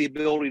lot of it is the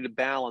ability to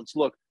balance.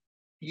 Look,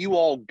 you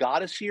all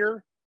got us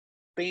here.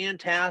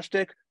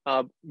 Fantastic.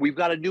 We've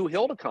got a new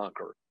hill to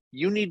conquer.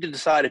 You need to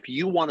decide if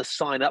you want to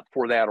sign up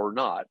for that or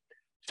not.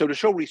 So to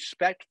show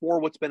respect for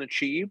what's been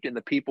achieved and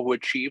the people who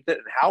achieved it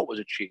and how it was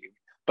achieved,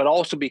 but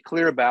also be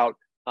clear about,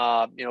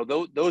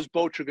 those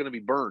boats are going to be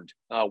burned.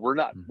 We're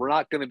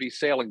not going to be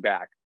sailing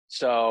back.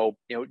 So,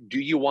 do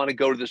you want to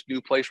go to this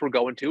new place we're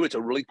going to? It's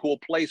a really cool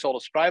place. I'll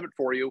describe it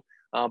for you.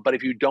 But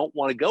if you don't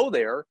want to go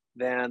there,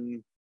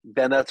 then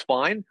that's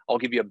fine. I'll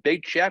give you a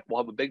big check.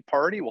 We'll have a big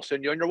party. We'll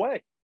send you on your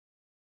way.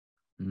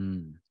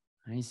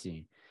 I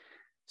see.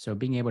 So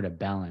being able to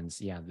balance,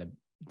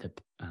 the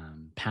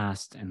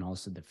past and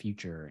also the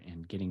future,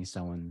 and getting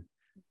someone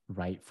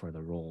right for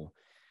the role.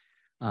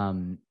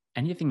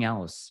 Anything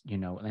else,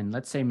 and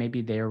let's say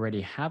maybe they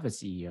already have a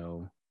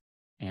CEO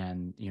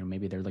and,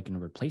 maybe they're looking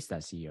to replace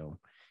that CEO.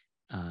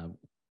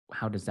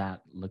 How does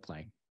that look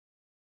like?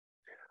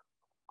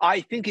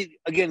 I think it,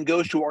 again,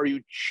 goes to, are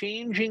you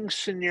changing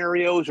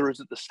scenarios or is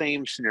it the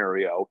same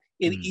scenario?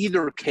 In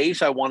either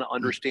case, I want to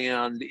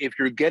understand, if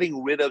you're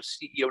getting rid of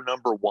CEO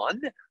number one,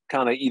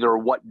 kind of either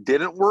what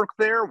didn't work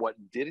there, what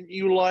didn't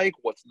you like,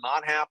 what's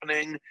not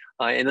happening,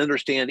 and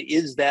understand,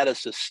 is that a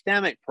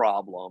systemic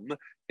problem?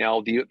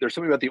 Now, there's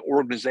something about the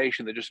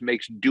organization that just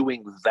makes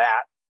doing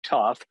that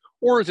tough,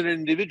 or is it an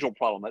individual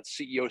problem that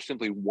CEO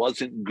simply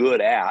wasn't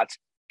good at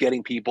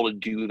getting people to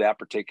do that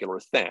particular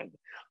thing?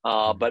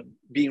 But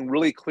being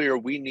really clear,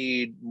 we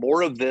need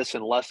more of this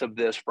and less of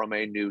this from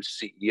a new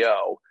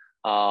CEO.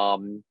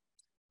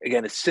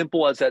 Again, as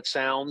simple as that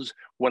sounds,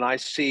 when I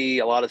see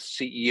a lot of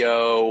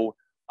CEO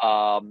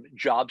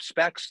job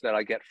specs that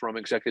I get from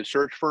executive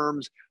search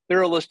firms,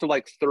 they're a list of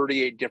like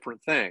 38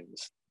 different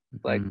things.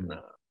 Like,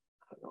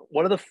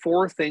 what are the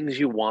 4 things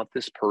you want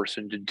this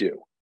person to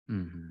do?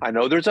 I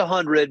know there's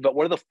 100, but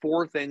what are the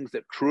 4 things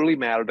that truly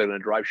matter? They're going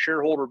to drive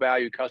shareholder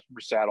value,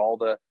 customer sat, all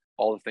the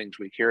things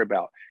we care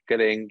about.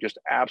 Getting just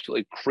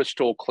absolutely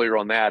crystal clear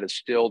on that is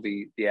still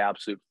the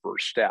absolute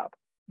first step.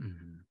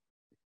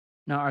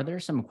 Now, are there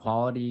some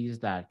qualities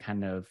that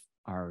kind of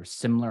are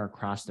similar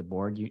across the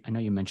board? I know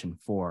you mentioned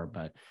 4,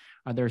 but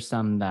are there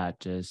some that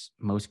just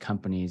most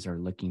companies are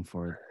looking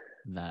for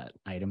that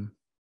item?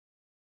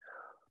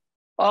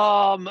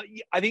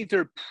 I think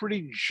they're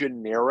pretty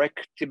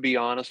generic, to be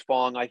honest,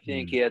 Phong. I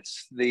think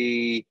it's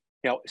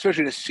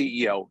especially the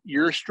CEO,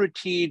 you're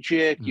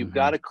strategic, you've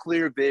got a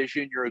clear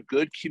vision, you're a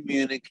good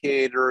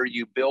communicator,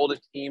 you build a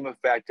team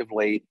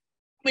effectively.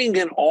 I mean,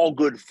 again, all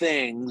good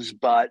things,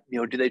 but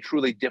do they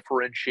truly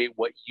differentiate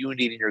what you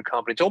need in your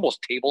company? It's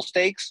almost table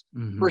stakes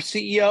for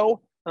CEO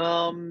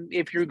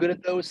if you're good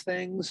at those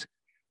things.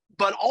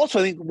 But also,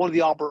 I think one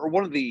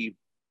of the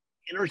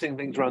interesting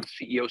things around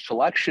CEO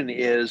selection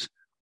is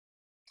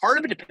part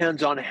of it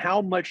depends on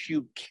how much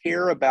you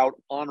care about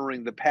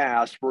honoring the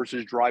past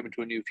versus driving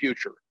to a new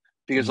future.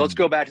 Because let's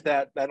go back to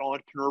that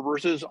entrepreneur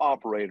versus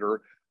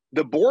operator.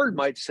 The board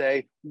might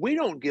say, we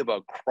don't give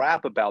a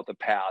crap about the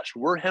past.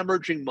 We're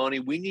hemorrhaging money.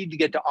 We need to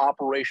get to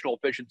operational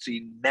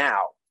efficiency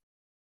now.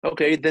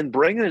 Okay, then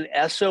bring in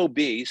an SOB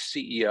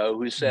CEO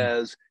who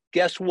says,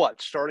 guess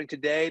what? Starting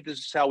today, this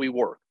is how we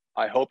work.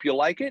 I hope you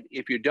like it.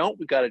 If you don't,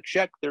 we got to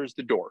check. There's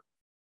the door.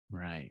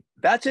 Right.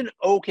 That's it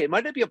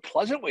might not be a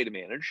pleasant way to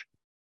manage,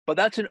 but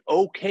that's an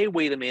okay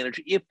way to manage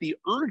if the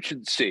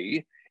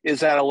urgency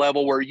is at a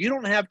level where you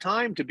don't have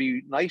time to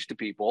be nice to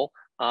people.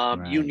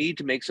 You need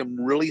to make some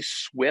really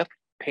swift,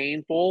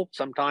 painful,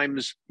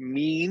 sometimes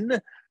mean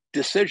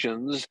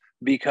decisions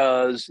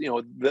because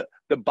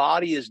the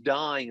body is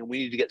dying and we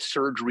need to get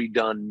surgery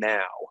done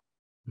now.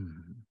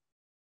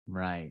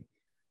 Right.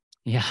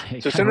 Yeah.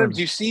 So sometimes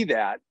you see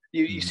that.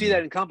 You see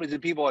that in companies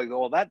and people are like,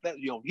 well, that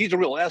he's a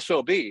real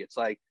SOB. It's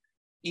like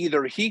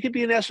either he could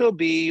be an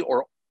SOB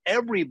or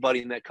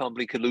everybody in that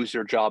company could lose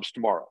their jobs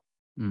tomorrow.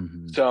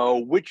 So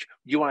which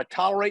you want to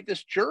tolerate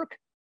this jerk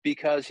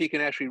because he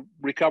can actually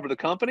recover the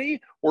company,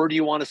 or do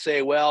you want to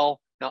say,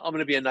 well, now I'm going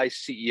to be a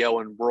nice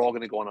CEO and we're all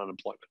going to go on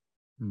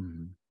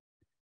unemployment?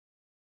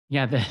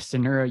 Yeah, the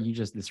scenario you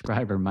just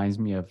described reminds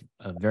me of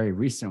a very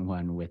recent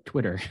one with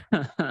Twitter,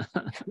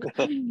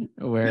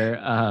 where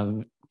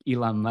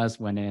Elon Musk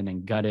went in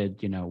and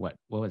gutted, what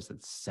was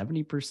it,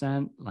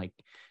 70%, like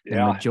the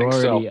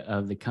majority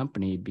of the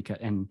company because,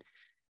 and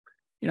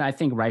I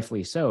think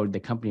rightfully so, the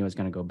company was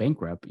going to go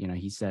bankrupt.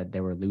 He said they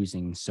were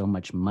losing so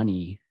much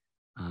money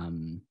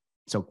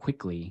so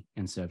quickly.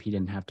 And so if he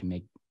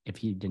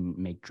didn't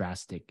make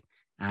drastic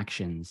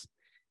actions,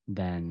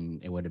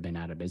 then it would have been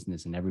out of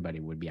business and everybody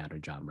would be out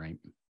of job, right?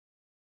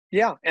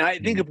 Yeah. And I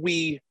think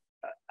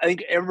I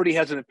think everybody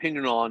has an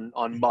opinion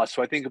on Musk.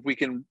 So I think if we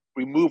can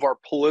remove our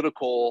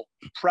political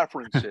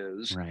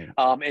preferences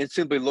and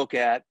simply look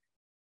at,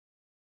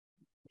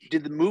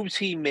 did the moves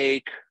he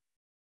make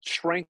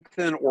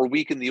strengthen or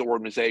weaken the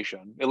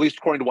organization, at least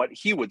according to what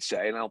he would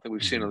say? And I don't think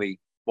we've seen any,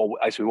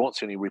 we won't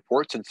see any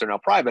reports since they're now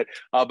private.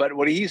 But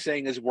what he's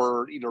saying is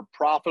we're either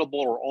profitable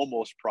or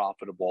almost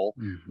profitable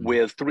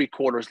with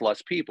 3/4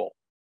 less people.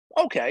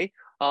 Okay.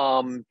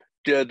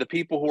 Do the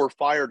people who were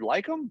fired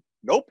like him?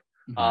 Nope.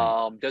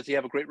 Does he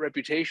have a great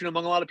reputation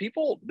among a lot of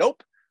people?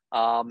 Nope.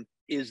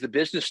 Is the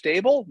business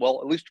stable?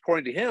 Well, at least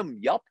according to him,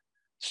 yup.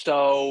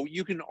 So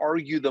you can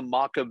argue the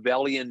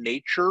Machiavellian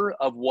nature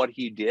of what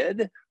he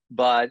did,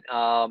 but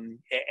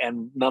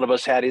and none of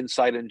us had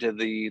insight into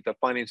the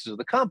finances of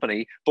the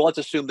company. But let's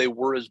assume they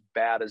were as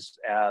bad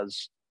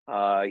as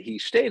he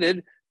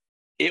stated.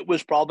 It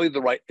was probably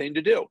the right thing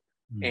to do.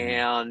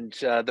 And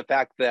the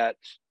fact that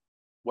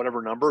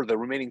whatever number, the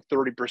remaining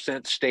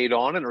 30% stayed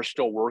on and are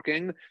still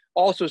working,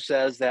 also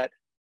says that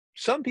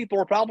some people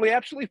are probably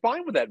absolutely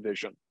fine with that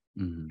vision.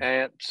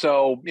 And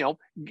so,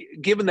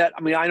 given that,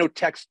 I know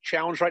tech's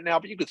challenged right now,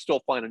 but you could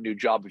still find a new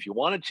job if you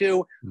wanted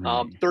to.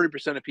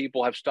 30% of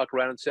people have stuck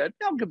around and said,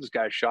 I'll give this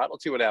guy a shot.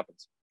 Let's see what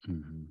happens.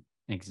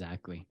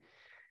 Exactly.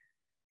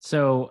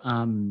 So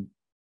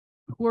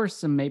who are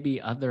some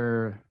maybe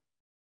other,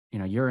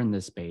 you're in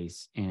this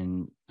space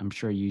and I'm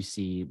sure you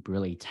see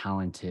really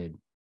talented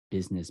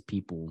business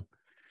people,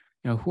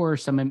 who are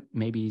some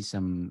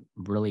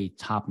really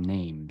top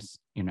names,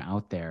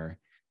 out there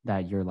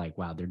that you're like,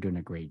 wow, they're doing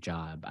a great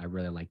job. I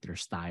really like their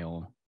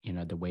style.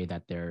 The way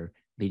that they're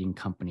leading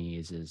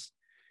companies is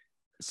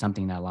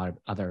something that a lot of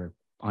other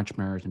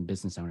entrepreneurs and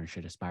business owners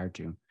should aspire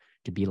to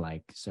be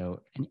like.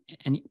 So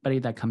anybody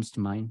that comes to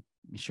mind,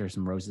 share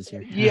some roses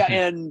here. Yeah.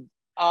 And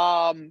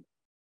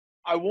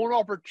I won't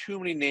offer too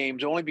many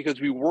names, only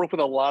because we work with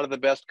a lot of the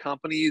best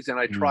companies, and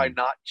I try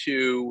not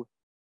to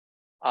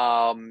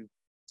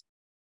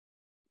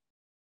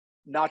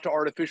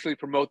artificially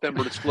promote them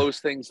or disclose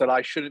things that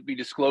I shouldn't be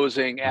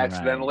disclosing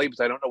accidentally,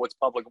 because I don't know what's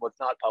public and what's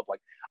not public.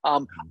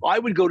 I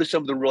would go to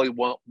some of the really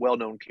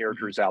well-known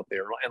characters out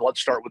there, and let's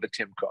start with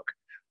Tim Cook.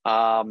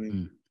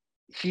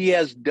 He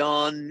has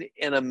done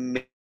an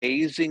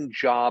amazing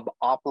job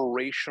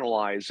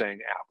operationalizing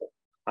Apple.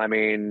 I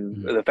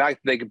mean, the fact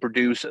that they can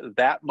produce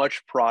that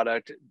much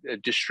product,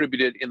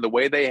 distribute it in the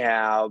way they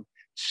have,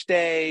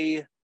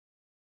 stay,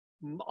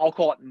 I'll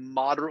call it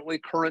moderately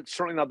current,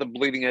 certainly not the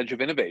bleeding edge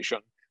of innovation,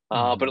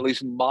 but at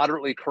least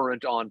moderately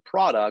current on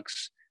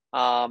products,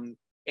 and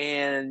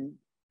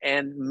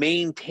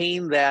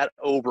maintain that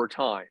over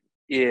time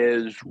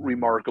is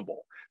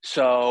remarkable.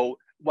 So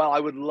while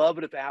I would love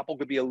it if Apple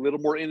could be a little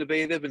more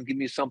innovative and give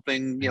me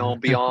something,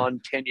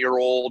 beyond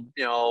 10-year-old,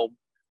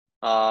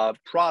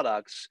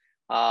 products,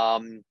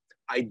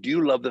 I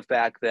do love the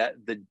fact that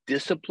the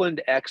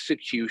disciplined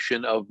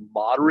execution of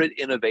moderate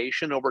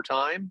innovation over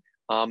time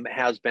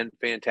has been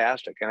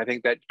fantastic. And I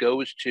think that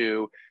goes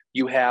to,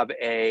 you have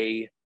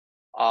a,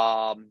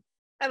 I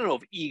don't know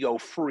if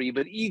ego-free,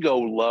 but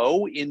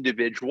ego-low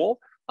individual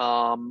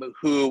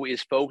who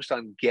is focused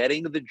on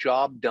getting the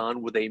job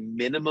done with a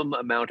minimum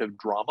amount of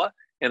drama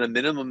and a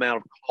minimum amount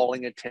of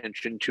calling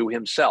attention to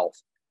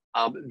himself.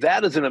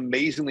 That is an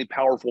amazingly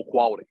powerful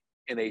quality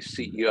in a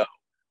CEO.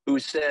 Who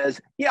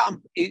says,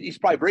 he's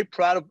probably very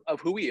proud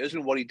of who he is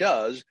and what he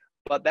does,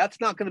 but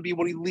that's not going to be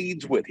what he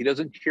leads with. He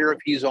doesn't care if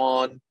he's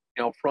on,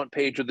 front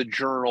page of the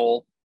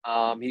Journal.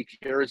 He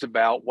cares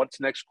about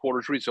what's next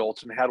quarter's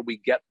results and how do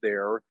we get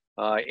there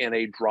in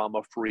a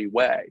drama-free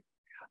way.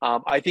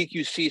 I think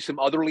you see some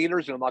other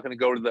leaders, and I'm not going to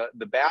go to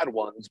the bad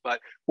ones, but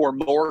who are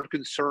more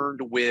concerned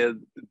with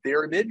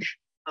their image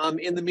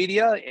in the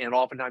media, and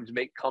oftentimes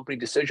make company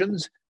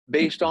decisions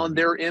based on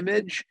their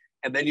image.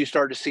 And then you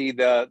start to see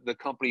the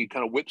company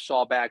kind of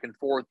whipsaw back and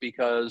forth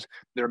because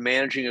they're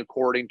managing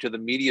according to the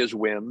media's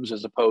whims,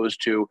 as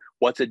opposed to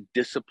what's a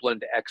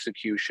disciplined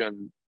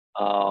execution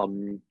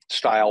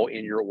style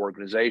in your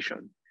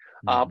organization.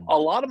 A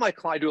lot of my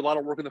clients, I do a lot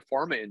of work in the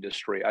pharma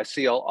industry. I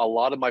see a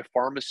lot of my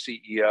pharma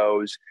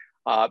CEOs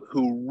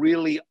who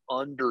really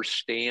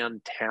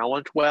understand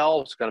talent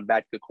well. It's kind of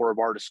back to the core of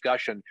our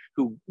discussion,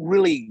 who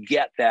really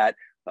get that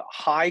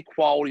high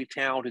quality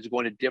talent is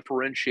going to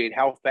differentiate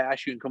how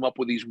fast you can come up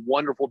with these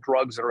wonderful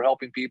drugs that are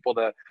helping people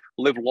to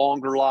live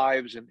longer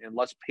lives and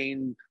less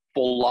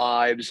painful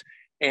lives.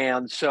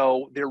 And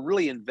so they're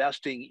really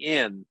investing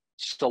in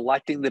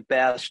selecting the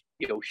best,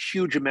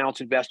 huge amounts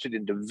invested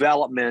in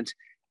development,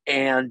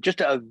 and just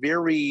a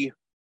very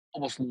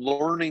almost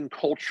learning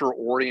culture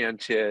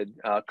oriented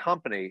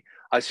company.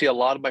 I see a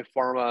lot of my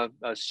pharma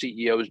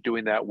CEOs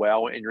doing that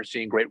well, and you're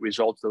seeing great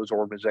results of those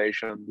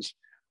organizations.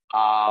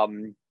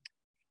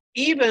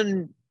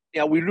 Even,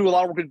 we do a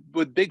lot of work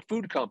with big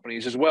food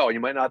companies as well. You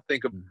might not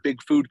think of big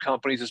food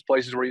companies as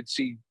places where you'd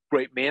see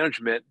great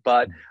management,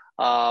 but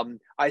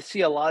I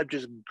see a lot of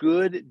just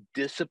good,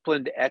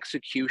 disciplined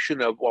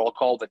execution of what I'll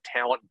call the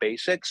talent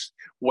basics,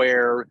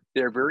 where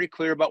they're very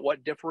clear about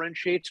what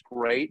differentiates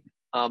great.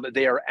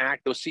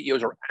 Those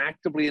CEOs are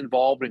actively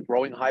involved in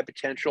growing high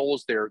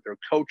potentials. They're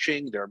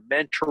coaching, they're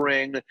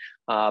mentoring.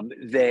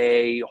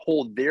 They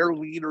hold their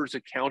leaders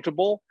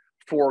accountable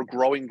for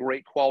growing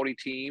great quality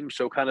teams.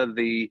 So kind of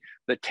the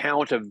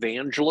talent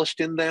evangelist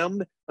in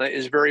them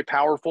is very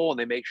powerful, and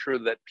they make sure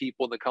that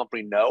people in the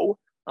company know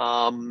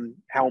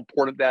how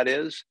important that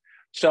is.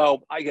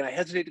 So I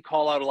hesitate to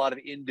call out a lot of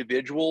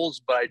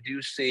individuals, but I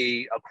do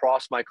see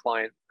across my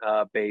client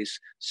base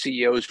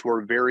CEOs who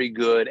are very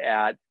good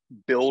at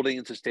building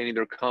and sustaining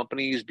their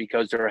companies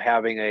because they're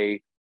having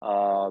a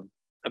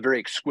very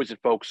exquisite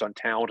focus on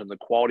talent and the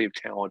quality of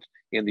talent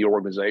in the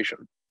organization.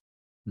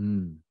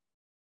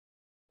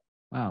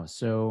 Wow.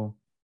 So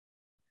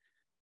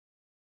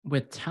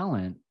with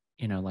talent,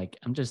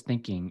 I'm just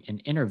thinking in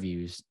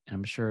interviews, and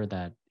I'm sure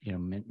that,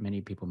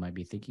 many people might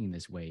be thinking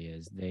this way,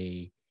 is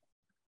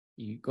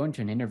you go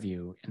into an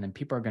interview and then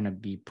people are going to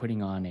be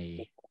putting on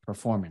a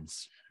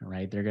performance,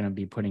 right? They're going to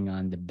be putting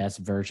on the best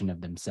version of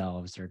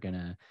themselves. They're going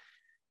to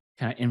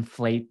kind of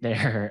inflate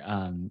their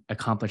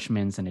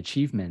accomplishments and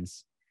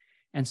achievements.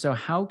 And so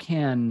how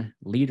can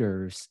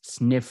leaders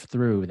sniff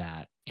through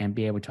that and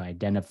be able to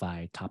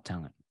identify top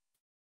talent?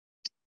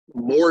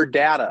 More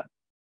data,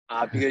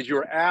 because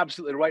you're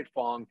absolutely right,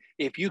 Phong.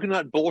 If you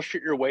cannot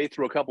bullshit your way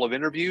through a couple of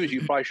interviews,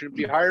 you probably shouldn't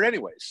be hired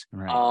anyways.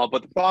 Right.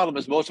 But the problem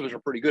is most of us are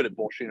pretty good at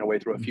bullshitting our way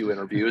through a few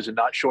interviews and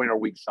not showing our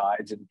weak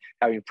sides and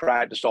having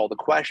practiced all the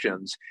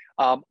questions.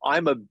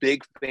 I'm a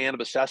big fan of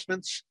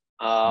assessments.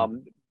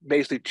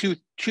 Basically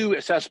two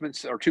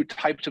assessments, or two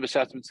types of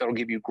assessments that will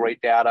give you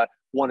great data.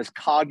 One is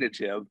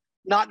cognitive,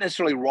 not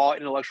necessarily raw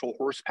intellectual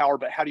horsepower,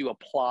 but how do you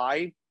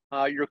apply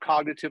your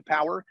cognitive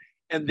power?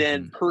 And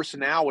then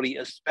personality,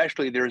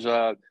 especially there's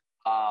a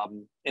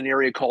an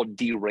area called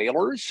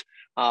derailers.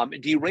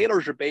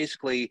 Derailers are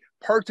basically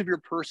parts of your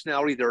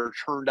personality that are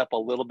turned up a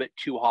little bit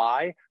too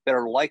high that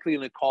are likely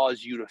going to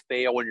cause you to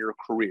fail in your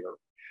career.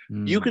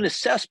 You can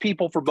assess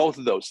people for both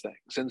of those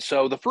things. And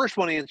so the first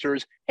one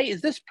answers, hey, is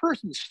this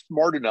person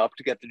smart enough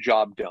to get the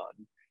job done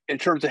in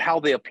terms of how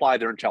they apply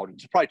their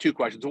intelligence? It's probably two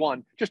questions.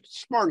 One,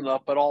 just smart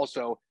enough, but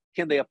also,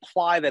 can they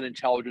apply that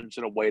intelligence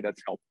in a way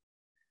that's helpful?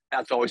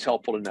 That's always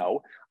helpful to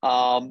know.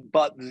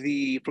 But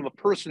from a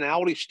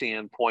personality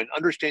standpoint,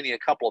 understanding a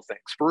couple of things.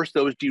 First,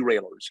 those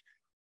derailers.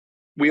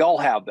 We all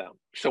have them.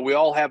 So we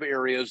all have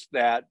areas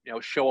that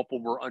show up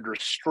when we're under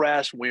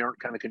stress, we aren't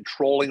kind of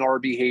controlling our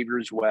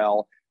behaviors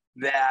well,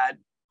 that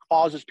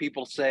causes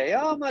people to say,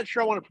 oh, I'm not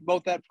sure I want to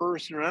promote that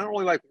person, or I don't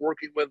really like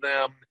working with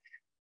them.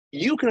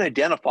 You can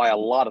identify a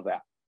lot of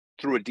that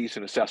through a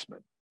decent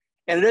assessment.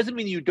 And it doesn't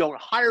mean you don't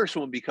hire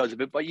someone because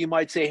of it, but you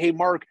might say, hey,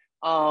 Mark,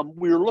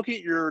 we were looking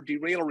at your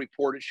derailer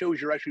report. It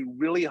shows you're actually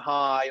really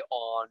high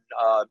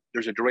on,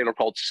 there's a derailer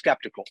called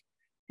skeptical.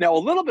 Now, a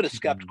little bit of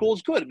skeptical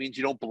is good. It means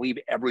you don't believe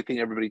everything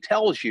everybody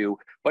tells you,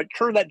 but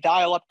turn that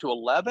dial up to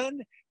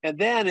 11, and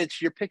then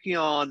you're picking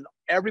on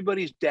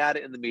everybody's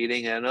data in the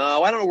meeting, and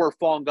I don't know where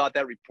Phong got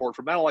that report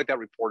from. I don't like that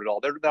report at all.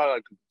 They're not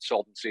a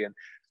consultancy. And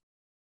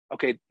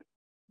okay,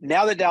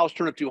 now that dial's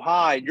turned up too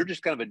high, and you're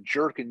just kind of a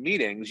jerk in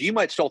meetings, you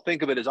might still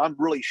think of it as I'm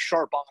really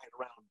sharp-eyed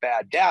around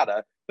bad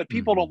data, but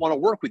people don't want to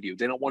work with you.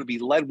 They don't want to be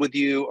led with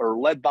you or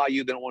led by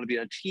you. They don't want to be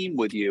on a team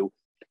with you.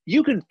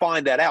 You can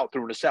find that out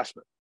through an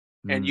assessment.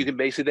 And you can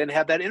basically then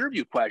have that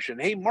interview question.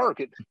 Hey, Mark,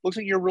 it looks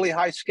like you're really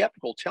high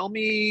skeptical. Tell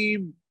me,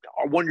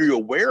 when you're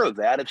aware of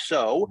that? If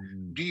so,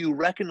 do you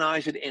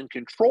recognize it and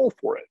control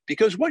for it?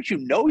 Because once you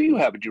know you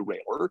have a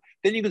derailer,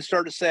 then you can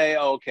start to say,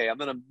 oh, okay, I'm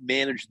going to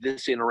manage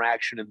this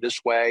interaction in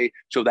this way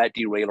so that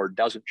derailer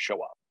doesn't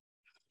show up.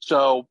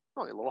 So,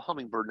 a little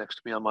hummingbird next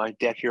to me on my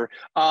deck here.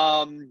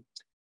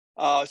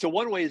 So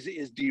one way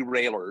is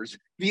derailers.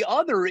 The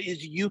other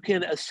is you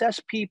can assess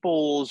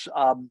people's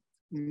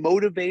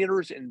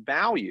motivators and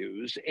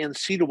values and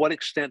see to what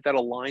extent that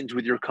aligns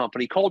with your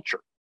company culture.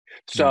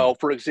 So,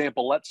 for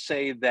example, let's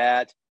say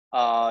that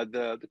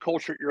the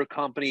culture at your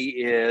company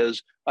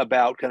is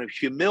about kind of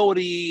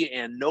humility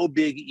and no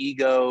big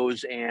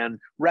egos, and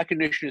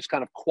recognition is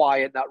kind of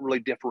quiet, not really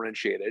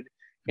differentiated.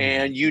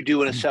 And you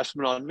do an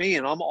assessment on me,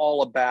 and I'm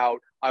all about,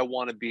 I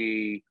want to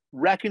be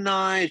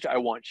recognized. I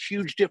want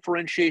huge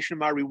differentiation of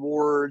my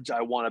rewards.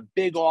 I want a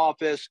big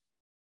office.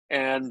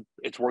 And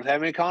it's worth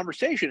having a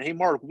conversation. Hey,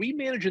 Mark, we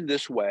manage in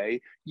this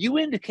way. You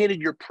indicated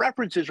your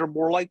preferences are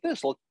more like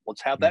this.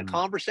 Let's have that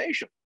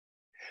conversation.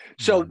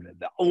 So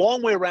a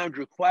long way around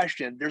your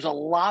question, there's a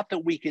lot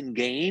that we can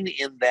gain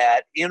in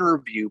that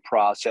interview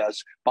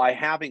process by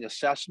having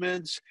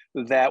assessments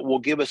that will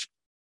give us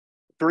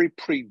very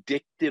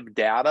predictive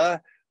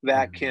data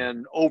that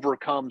can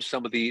overcome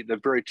some of the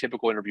very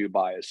typical interview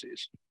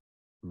biases.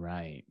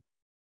 Right.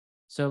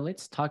 So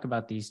let's talk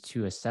about these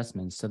two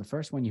assessments. So the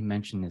first one you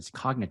mentioned is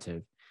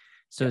cognitive.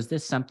 So is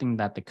this something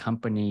that the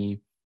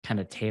company kind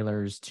of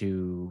tailors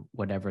to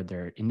whatever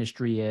their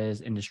industry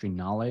is, industry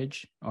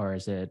knowledge, or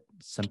is it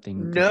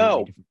something?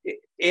 No,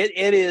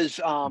 it is.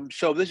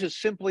 So this is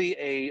simply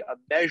a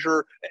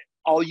measure.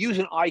 I'll use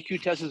an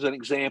IQ test as an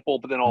example,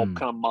 but then I'll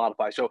kind of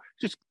modify. So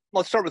just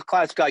let's start with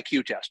classic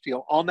IQ test.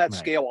 On that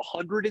scale,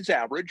 100 is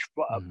average,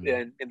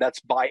 and that's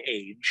by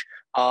age.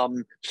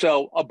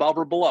 So above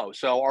or below.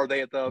 So are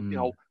they at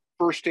the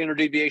first standard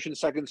deviation,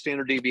 second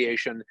standard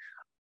deviation?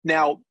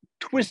 Now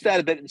twist that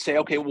a bit and say,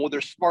 okay, well,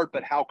 they're smart,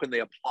 but how can they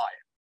apply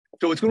it?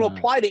 So it's going to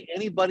apply to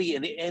anybody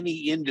in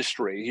any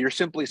industry. You're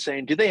simply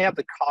saying, do they have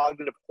the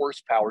cognitive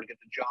horsepower to get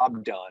the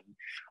job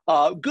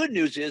done? Good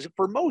news is,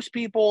 for most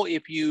people,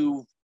 if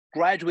you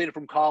graduated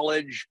from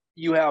college,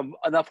 you have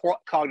enough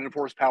cognitive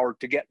horsepower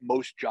to get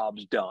most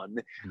jobs done.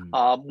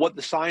 What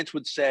the science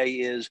would say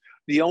is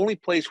the only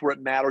place where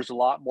it matters a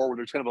lot more, where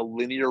there's kind of a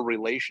linear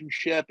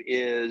relationship,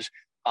 is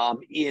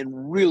in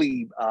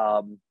really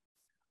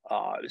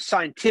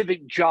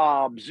scientific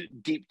jobs,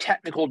 deep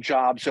technical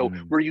jobs. So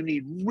where you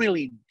need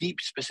really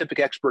deep specific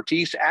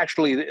expertise,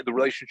 actually the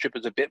relationship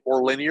is a bit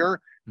more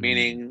linear,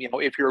 meaning,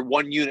 if you're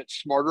 1 unit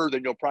smarter,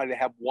 then you'll probably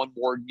have 1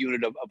 more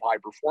unit of high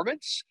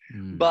performance.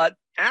 But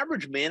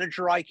average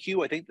manager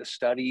IQ, I think the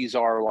studies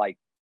are like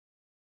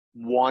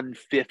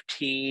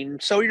 115.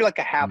 So you're like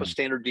a half a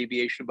standard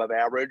deviation above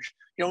average.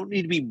 You don't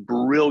need to be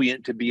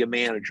brilliant to be a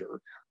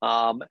manager.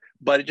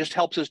 But it just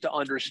helps us to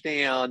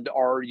understand,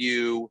 are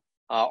you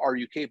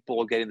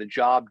capable of getting the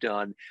job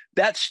done?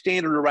 That's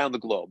standard around the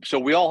globe. So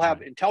we all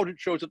have intelligence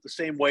shows up the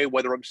same way,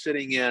 whether I'm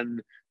sitting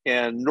in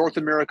North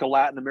America,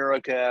 Latin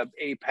America,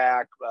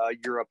 APAC,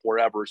 Europe,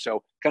 wherever.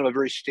 So kind of a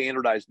very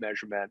standardized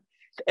measurement.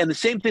 And the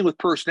same thing with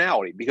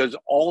personality, because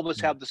all of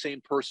us have the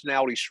same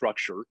personality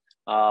structure.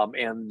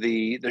 And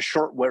the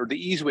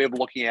easy way of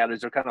looking at it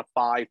is there are kind of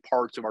 5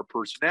 parts of our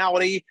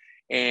personality,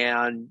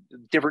 and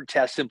different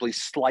tests simply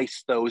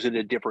slice those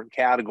into different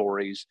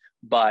categories,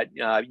 but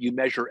you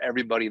measure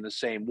everybody in the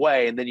same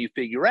way. And then you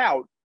figure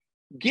out,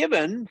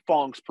 given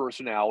Fong's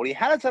personality,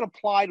 how does that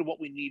apply to what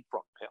we need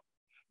from him?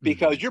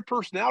 because your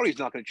personality is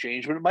not going to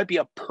change, but it might be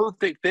a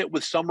perfect fit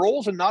with some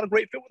roles and not a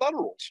great fit with other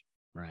roles.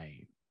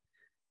 Right.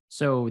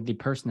 So the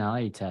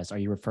personality test, are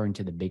you referring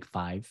to the Big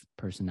Five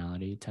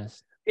personality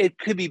test? It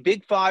could be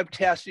Big Five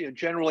tests,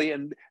 generally,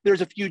 and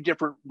there's a few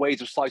different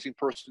ways of slicing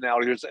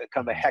personality. There's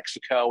kind of a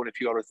hexaco and a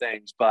few other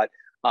things, but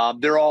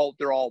they're all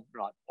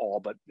not all,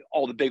 but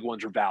all the big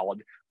ones are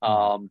valid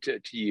to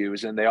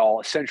use, and they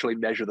all essentially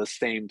measure the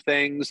same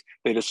things.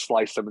 They just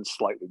slice them in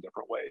slightly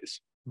different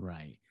ways.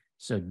 Right.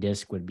 So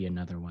DISC would be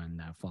another one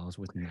that falls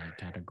within that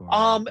category.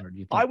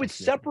 I would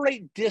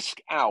separate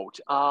DISC out.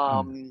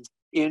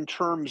 In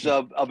terms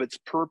of its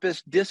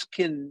purpose, DISC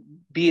can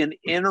be an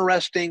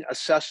interesting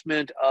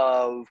assessment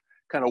of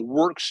kind of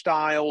work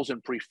styles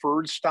and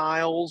preferred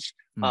styles.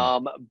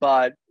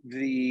 But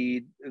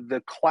the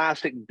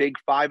classic Big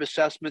Five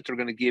assessments are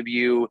going to give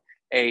you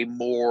a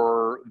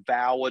more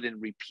valid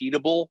and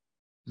repeatable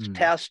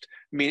test.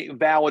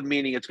 Valid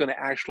meaning it's going to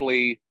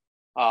actually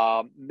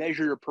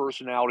measure your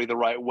personality the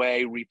right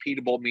way.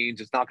 Repeatable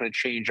means it's not going to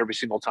change every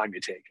single time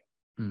you take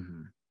it.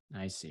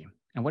 I see.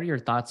 And what are your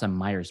thoughts on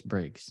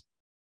Myers-Briggs?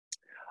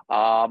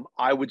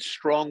 I would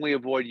strongly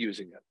avoid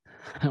using it.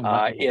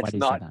 It's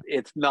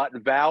not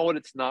valid.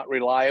 It's not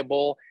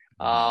reliable.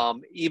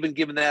 Even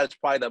given that it's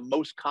probably the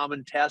most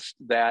common test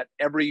that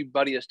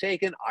everybody has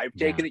taken. I've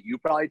taken it.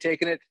 You've probably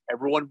taken it.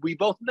 Everyone we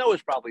both know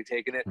has probably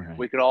taken it.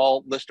 We could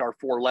all list our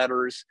 4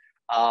 letters.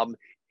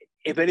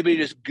 If anybody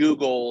just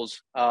Googles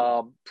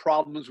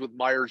problems with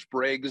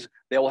Myers-Briggs,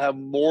 they'll have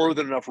more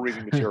than enough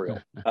reading material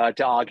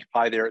to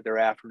occupy their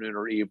afternoon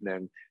or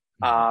evening.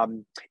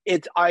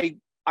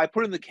 I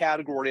put in the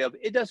category of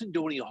it doesn't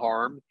do any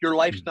harm. Your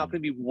life's not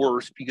going to be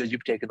worse because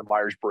you've taken the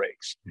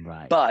Myers-Briggs.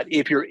 Right. But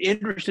if you're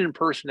interested in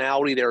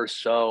personality, there are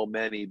so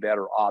many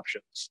better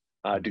options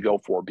to go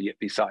for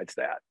besides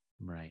that.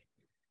 Right.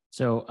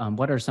 So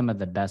what are some of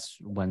the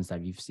best ones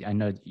that you've seen? I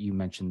know you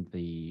mentioned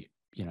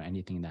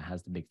anything that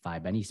has the Big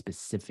Five. Any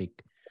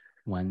specific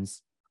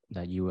ones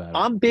that you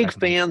I'm big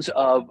fans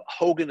of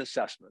Hogan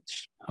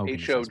assessments, Hogan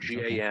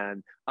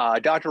Hogan.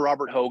 Dr.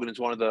 Robert Hogan is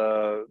one of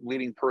the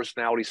leading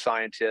personality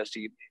scientists.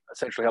 He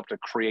essentially helped to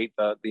create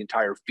the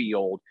entire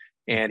field,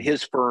 and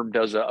his firm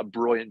does a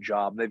brilliant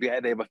job. They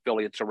have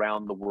affiliates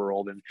around the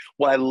world. And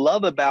what I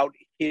love about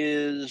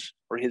his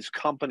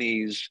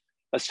company's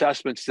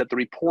assessments is that the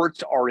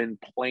reports are in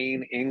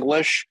plain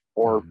English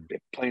or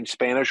plain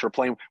Spanish or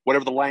plain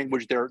whatever the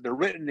language they're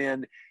written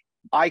in.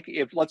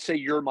 If let's say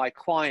you're my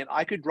client,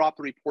 I could drop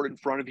the report in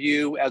front of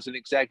you as an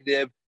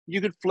executive. You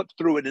could flip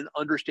through it and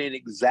understand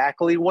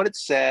exactly what it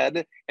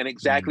said and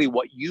exactly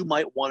what you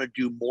might want to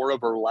do more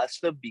of or less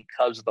of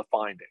because of the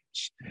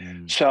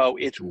findings. So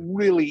it's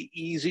really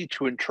easy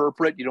to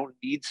interpret. You don't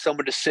need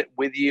someone to sit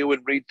with you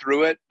and read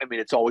through it. I mean,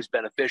 it's always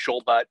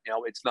beneficial, but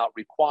it's not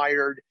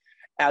required.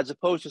 As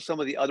opposed to some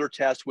of the other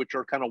tests, which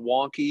are kind of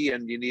wonky,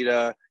 and you need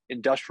a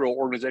industrial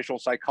organizational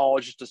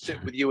psychologist to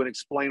sit with you and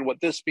explain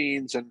what this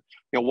means, and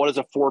what does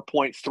a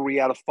 4.3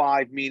 out of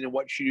 5 mean, and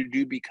what should you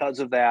do because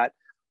of that.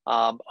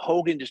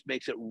 Hogan just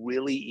makes it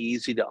really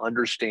easy to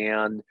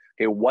understand.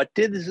 Okay, what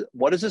does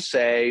it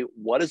say?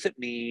 What does it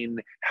mean?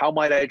 How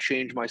might I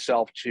change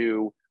myself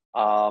to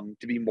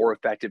be more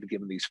effective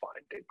given these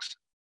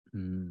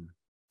findings?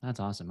 That's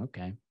awesome.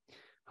 Okay,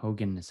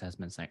 Hogan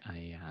assessments.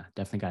 I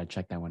definitely got to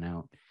check that one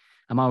out.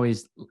 I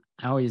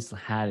always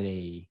had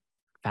a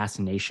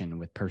fascination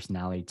with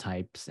personality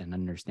types and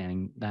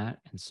understanding that.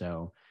 And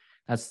so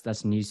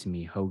that's news to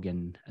me,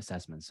 Hogan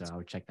assessment. So I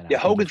would check that out. Yeah,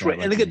 Hogan's great.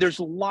 And again, there's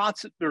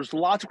lots of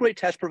great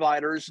test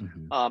providers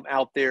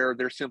out there.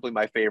 They're simply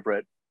my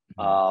favorite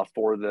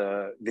for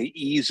the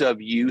ease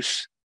of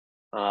use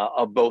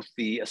of both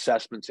the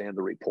assessments and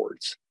the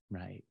reports.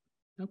 Right.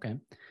 Okay.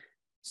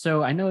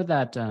 So I know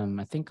that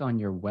I think on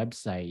your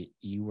website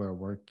you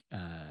work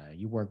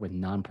with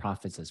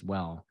nonprofits as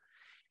well.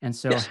 And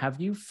so yes.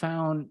 Have you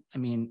found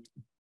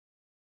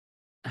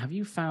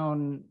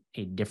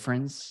a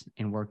difference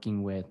in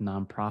working with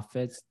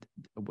nonprofits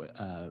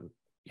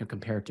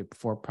compared to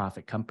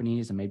for-profit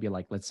companies? And maybe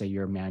let's say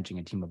you're managing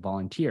a team of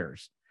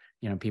volunteers,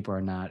 people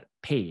are not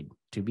paid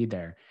to be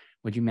there.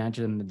 Would you manage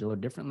them a little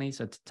differently?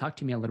 So talk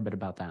to me a little bit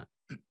about that.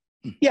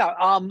 Yeah,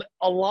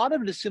 a lot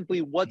of it is simply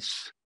what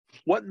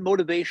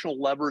motivational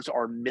levers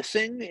are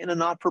missing in a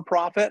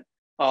not-for-profit.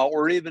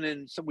 Or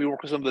even we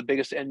work with some of the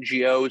biggest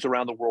NGOs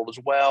around the world as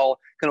well.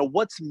 Kind of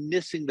what's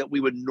missing that we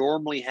would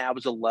normally have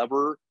as a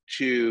lever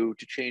to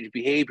change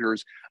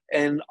behaviors,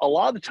 and a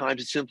lot of the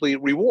times it's simply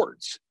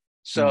rewards.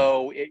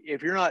 So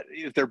if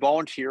they're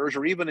volunteers,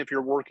 or even if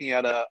you're working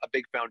at a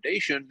big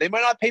foundation, they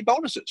might not pay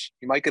bonuses.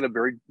 You might get a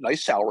very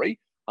nice salary,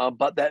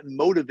 but that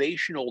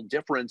motivational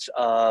difference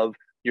of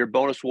your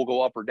bonus will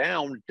go up or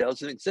down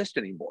doesn't exist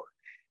anymore,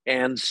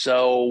 and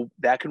so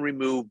that can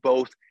remove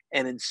both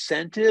an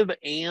incentive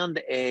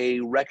and a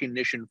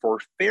recognition for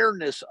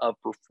fairness of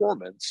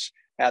performance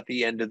at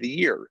the end of the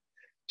year.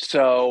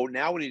 So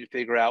now we need to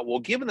figure out, well,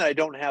 given that I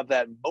don't have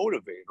that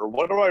motivator,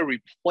 what do I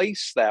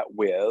replace that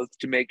with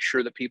to make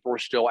sure that people are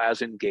still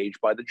as engaged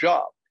by the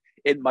job?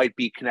 It might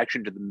be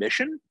connection to the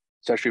mission.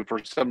 especially for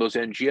some of those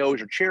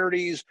NGOs or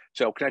charities.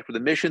 So connect with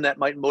a mission that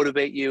might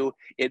motivate you.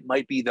 It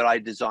might be that I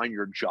design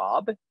your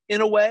job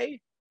in a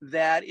way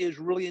that is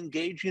really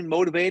engaging and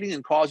motivating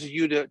and causes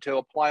you to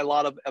apply a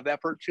lot of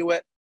effort to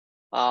it.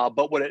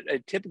 But what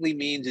it typically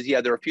means is,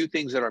 yeah, there are a few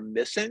things that are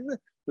missing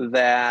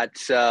that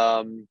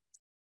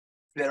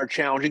that are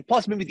challenging.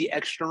 Plus, maybe the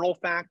external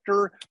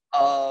factor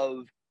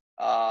of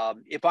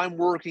if I'm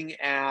working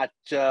at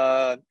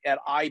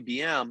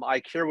IBM, I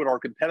care what our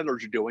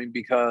competitors are doing,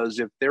 because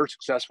if they're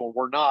successful and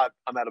we're not,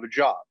 I'm out of a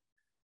job.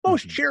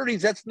 Most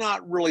charities, that's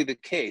not really the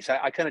case.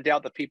 I kind of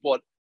doubt that people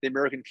at the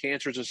American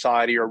Cancer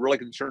Society are really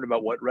concerned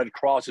about what Red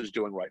Cross is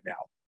doing right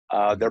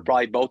now. They're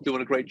probably both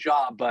doing a great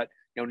job, but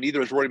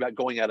neither is worried about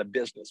going out of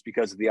business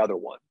because of the other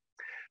one.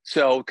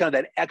 So kind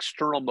of that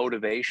external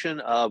motivation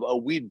of, oh,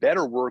 we'd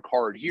better work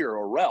hard here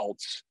or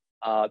else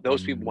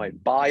those people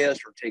might buy us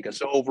or take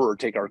us over or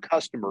take our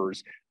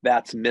customers.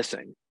 That's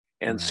missing.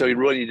 And so you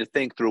really need to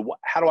think through,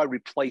 how do I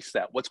replace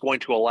that? What's going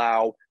to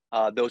allow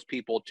those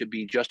people to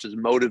be just as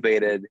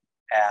motivated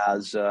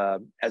as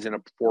in a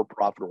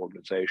for-profit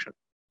organization?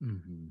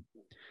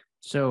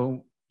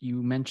 So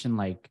you mentioned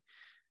like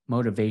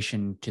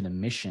motivation to the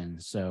mission.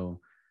 So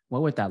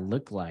what would that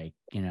look like,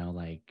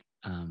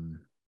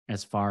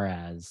 as far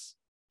as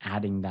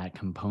adding that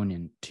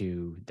component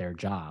to their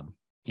job?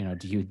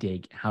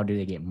 How do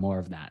they get more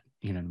of that?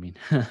 You know what I mean?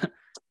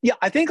 Yeah,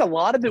 I think a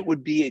lot of it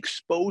would be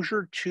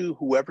exposure to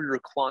whoever your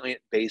client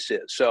base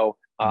is. So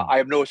I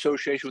have no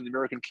association with the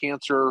American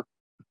Cancer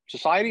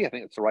Society. I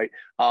think that's right.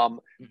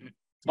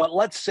 But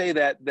let's say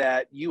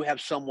that you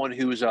have someone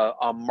who's a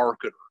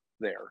marketer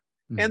there.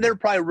 And they're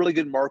probably a really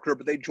good marketer,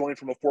 but they joined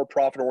from a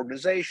for-profit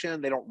organization.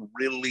 They don't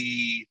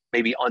really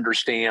maybe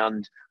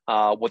understand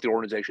what the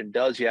organization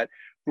does yet.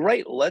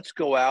 Great, let's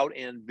go out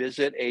and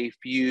visit a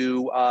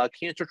few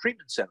cancer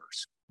treatment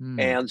centers.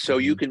 And so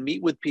you can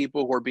meet with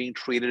people who are being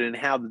treated and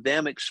have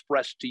them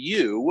express to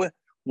you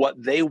what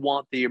they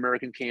want the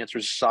American Cancer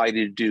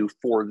Society to do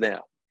for them.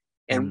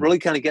 And really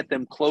kind of get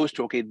them close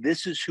to, okay,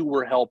 this is who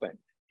we're helping.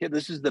 Yeah,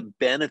 this is the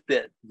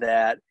benefit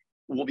that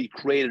will be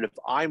created if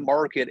I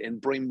market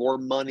and bring more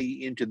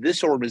money into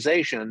this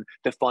organization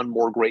to fund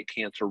more great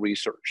cancer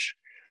research.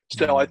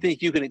 So I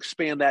think you can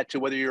expand that to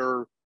whether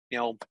you're,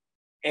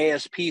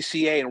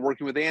 ASPCA and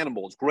working with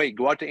animals. Great,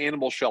 go out to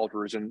animal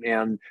shelters and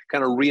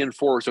kind of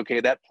reinforce, okay,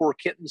 that poor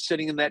kitten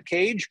sitting in that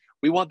cage,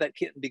 we want that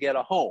kitten to get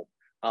a home.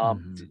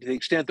 To the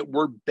extent that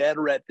we're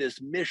better at this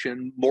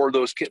mission, more of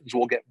those kittens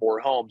will get more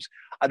homes.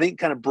 I think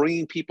kind of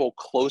bringing people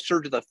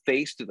closer to the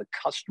face, to the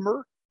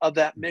customer of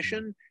that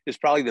mission is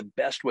probably the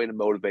best way to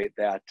motivate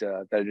that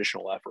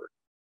additional effort.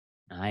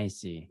 I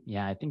see.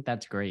 Yeah, I think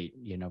that's great.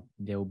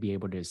 They'll be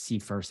able to see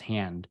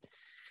firsthand,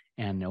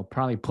 and they'll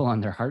probably pull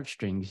on their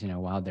heartstrings,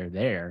 while they're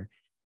there,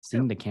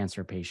 seeing the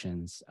cancer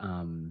patients,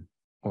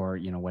 or,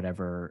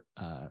 whatever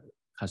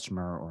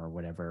customer or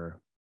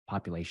whatever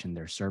population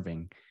they're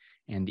serving,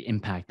 and the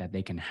impact that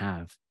they can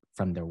have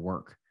from their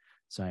work.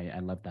 So I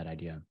love that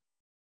idea.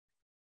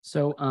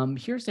 So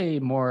here's a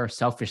more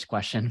selfish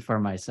question for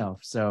myself.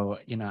 So,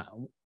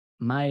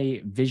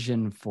 my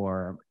vision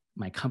for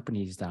my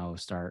companies that I'll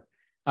start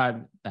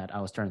in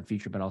the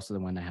future, but also the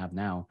one I have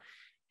now,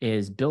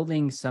 is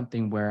building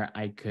something where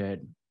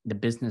the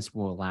business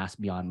will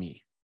last beyond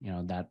me,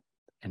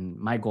 and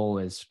my goal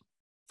is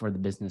for the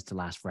business to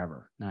last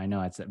forever. Now, I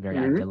know it's a very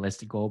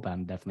idealistic goal, but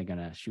I'm definitely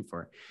going to shoot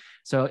for it.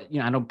 So,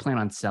 I don't plan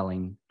on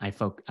selling.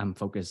 I'm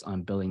focused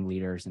on building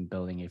leaders and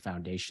building a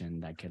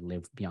foundation that could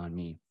live beyond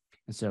me.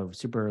 And so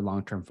super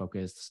long-term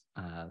focus,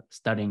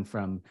 studying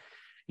from,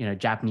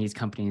 Japanese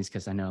companies,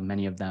 because I know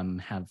many of them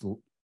have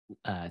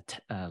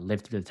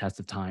lived through the test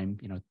of time,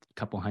 a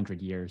couple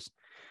hundred years.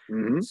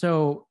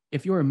 So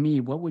if you were me,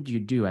 what would you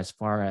do as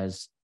far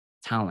as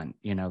talent,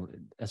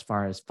 as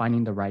far as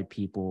finding the right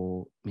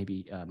people,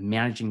 maybe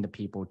managing the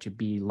people to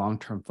be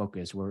long-term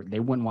focused, where they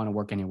wouldn't want to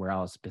work anywhere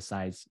else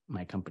besides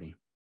my company?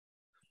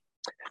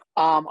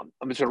 I'm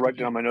just going to write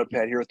down on my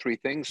notepad here 3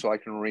 things so I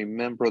can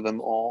remember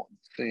them all at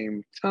the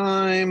same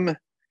time.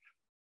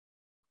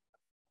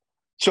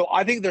 So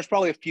I think there's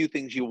probably a few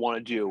things you want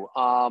to do.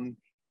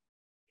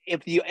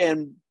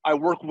 And I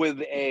work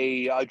with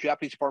a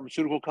Japanese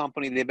pharmaceutical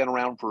company. They've been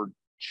around for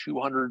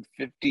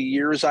 250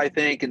 years, I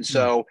think. And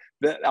so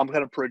I'm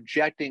kind of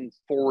projecting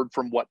forward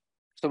from what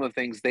some of the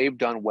things they've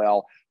done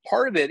well.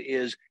 Part of it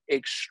is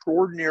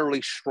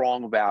extraordinarily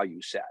strong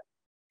value set.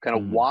 Kind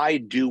of why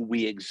do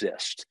we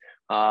exist?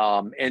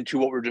 And to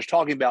what we were just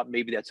talking about,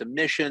 maybe that's a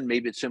mission,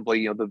 maybe it's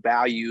simply, the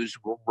values,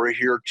 we're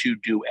here to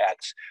do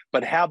X,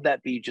 but have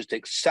that be just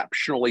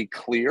exceptionally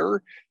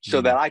clear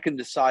so that I can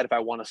decide if I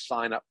want to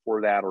sign up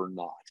for that or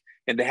not.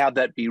 And to have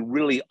that be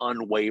really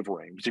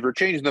unwavering. Because if you're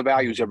changing the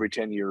values every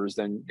 10 years,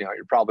 then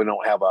you probably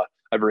don't have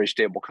a very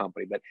stable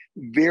company. But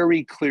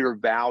very clear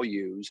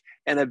values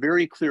and a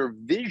very clear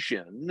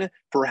vision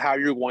for how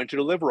you're going to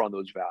deliver on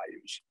those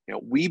values.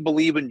 We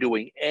believe in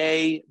doing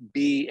A,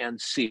 B,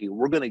 and C.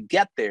 We're going to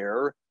get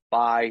there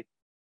by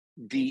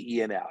D,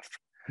 E, and F.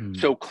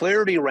 So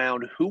clarity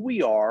around who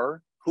we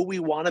are, who we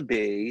want to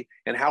be,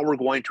 and how we're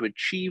going to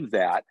achieve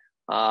that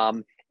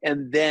And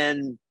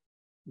then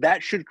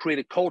that should create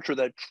a culture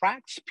that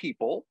attracts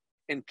people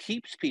and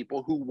keeps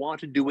people who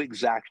want to do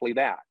exactly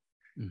that.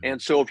 Mm-hmm.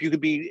 And so if you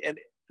could be, and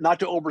not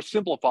to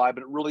oversimplify, but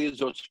it really is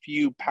those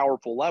few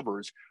powerful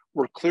levers.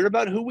 We're clear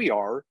about who we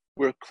are.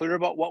 We're clear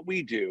about what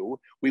we do.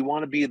 We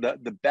want to be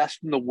the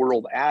best in the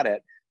world at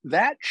it.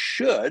 That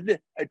should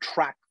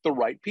attract the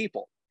right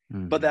people.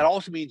 Mm-hmm. But that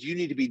also means you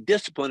need to be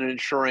disciplined in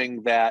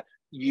ensuring that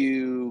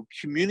you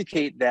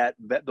communicate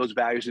those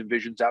values and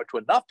visions out to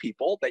enough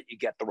people that you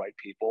get the right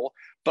people,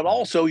 but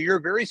also you're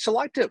very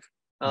selective.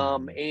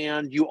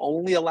 And you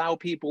only allow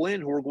people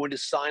in who are going to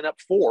sign up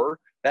for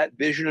that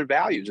vision and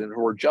values and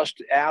who are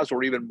just as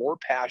or even more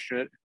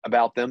passionate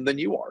about them than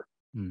you are.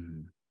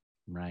 Mm-hmm.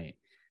 Right.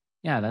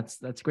 Yeah,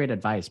 that's great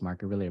advice,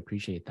 Marc. I really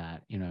appreciate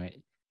that.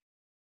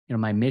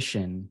 My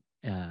mission,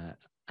 I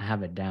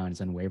have it down as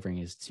unwavering,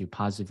 is to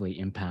positively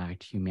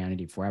impact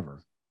humanity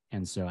forever.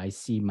 And so I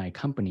see my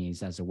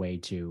companies as a way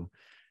to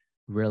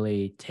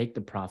really take the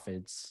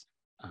profits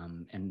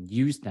and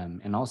use them,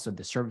 and also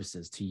the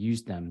services, to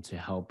use them to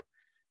help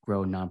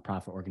grow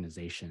nonprofit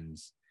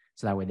organizations,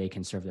 so that way they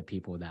can serve the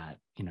people that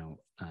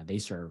they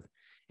serve,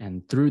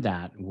 and through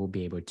that we'll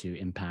be able to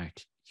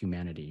impact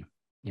humanity.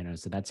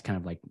 So that's kind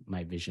of like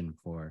my vision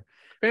for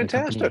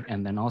fantastic, the company,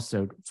 and then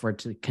also for it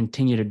to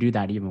continue to do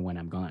that even when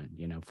I'm gone,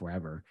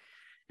 forever.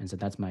 And so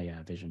that's my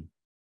vision.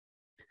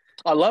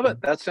 I love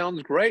it. That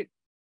sounds great.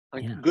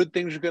 Good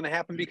things are going to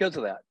happen because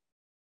of that.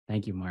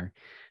 Thank you, Marc.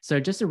 So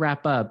just to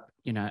wrap up,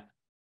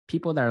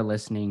 people that are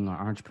listening are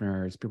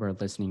entrepreneurs, people are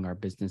listening are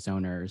business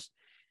owners.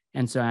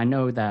 And so I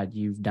know that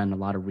you've done a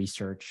lot of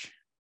research.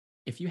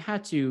 If you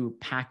had to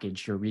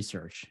package your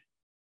research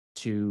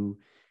to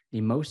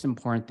the most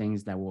important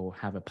things that will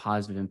have a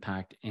positive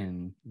impact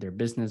in their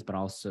business, but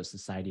also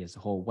society as a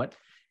whole, what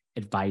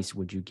advice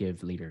would you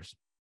give leaders?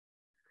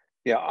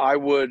 Yeah, I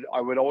would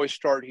always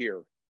start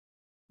here.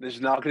 This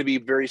is not going to be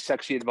very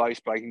sexy advice,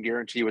 but I can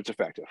guarantee you it's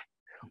effective.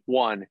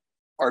 One,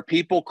 are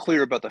people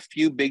clear about the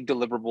few big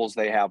deliverables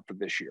they have for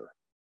this year?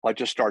 Let's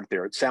just start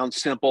there. It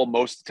sounds simple.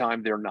 Most of the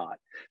time, they're not.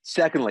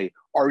 Secondly,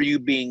 are you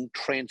being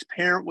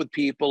transparent with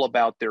people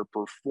about their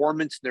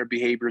performance, their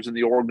behaviors in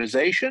the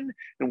organization,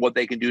 and what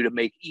they can do to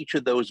make each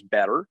of those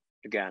better?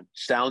 Again,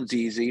 sounds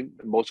easy. In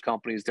most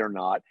companies, they're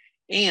not.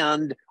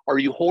 And are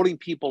you holding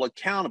people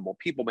accountable,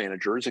 people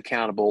managers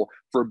accountable,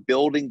 for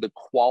building the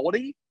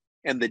quality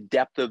and the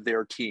depth of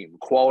their team?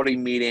 Quality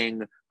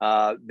meaning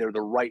they're the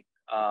right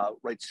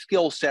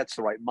skill sets,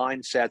 the right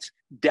mindsets.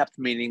 Depth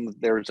meaning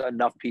there's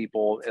enough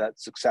people, that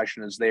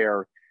succession is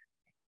there.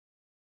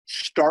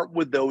 Start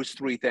with those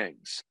three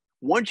things.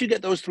 Once you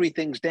get those three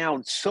things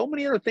down, so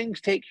many other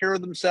things take care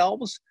of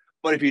themselves.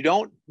 But if you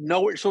don't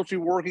know what you're supposed to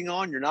be working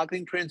on, you're not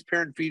getting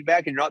transparent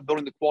feedback, and you're not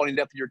building the quality and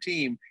depth of your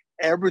team,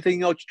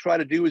 everything else you try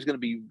to do is going to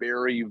be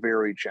very,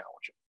 very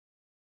challenging.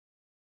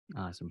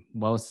 Awesome.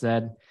 Well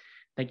said.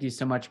 Thank you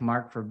so much,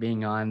 Marc, for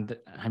being on.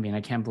 I mean,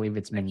 I can't believe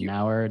it's been an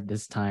hour.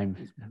 This time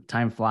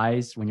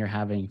flies when you're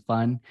having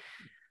fun.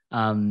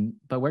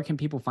 But where can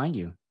people find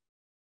you?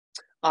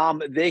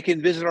 They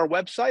can visit our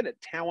website at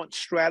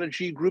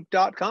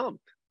talentstrategygroup.com.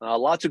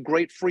 Lots of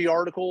great free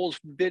articles,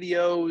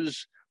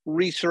 videos,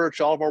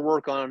 research. All of our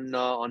work on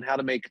how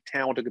to make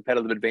talent a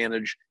competitive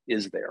advantage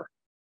is there.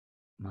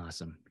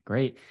 Awesome.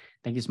 Great.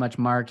 Thank you so much,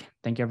 Marc.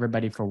 Thank you,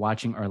 everybody, for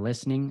watching or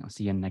listening. I'll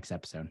see you in the next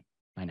episode.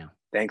 Bye now.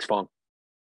 Thanks, Phong.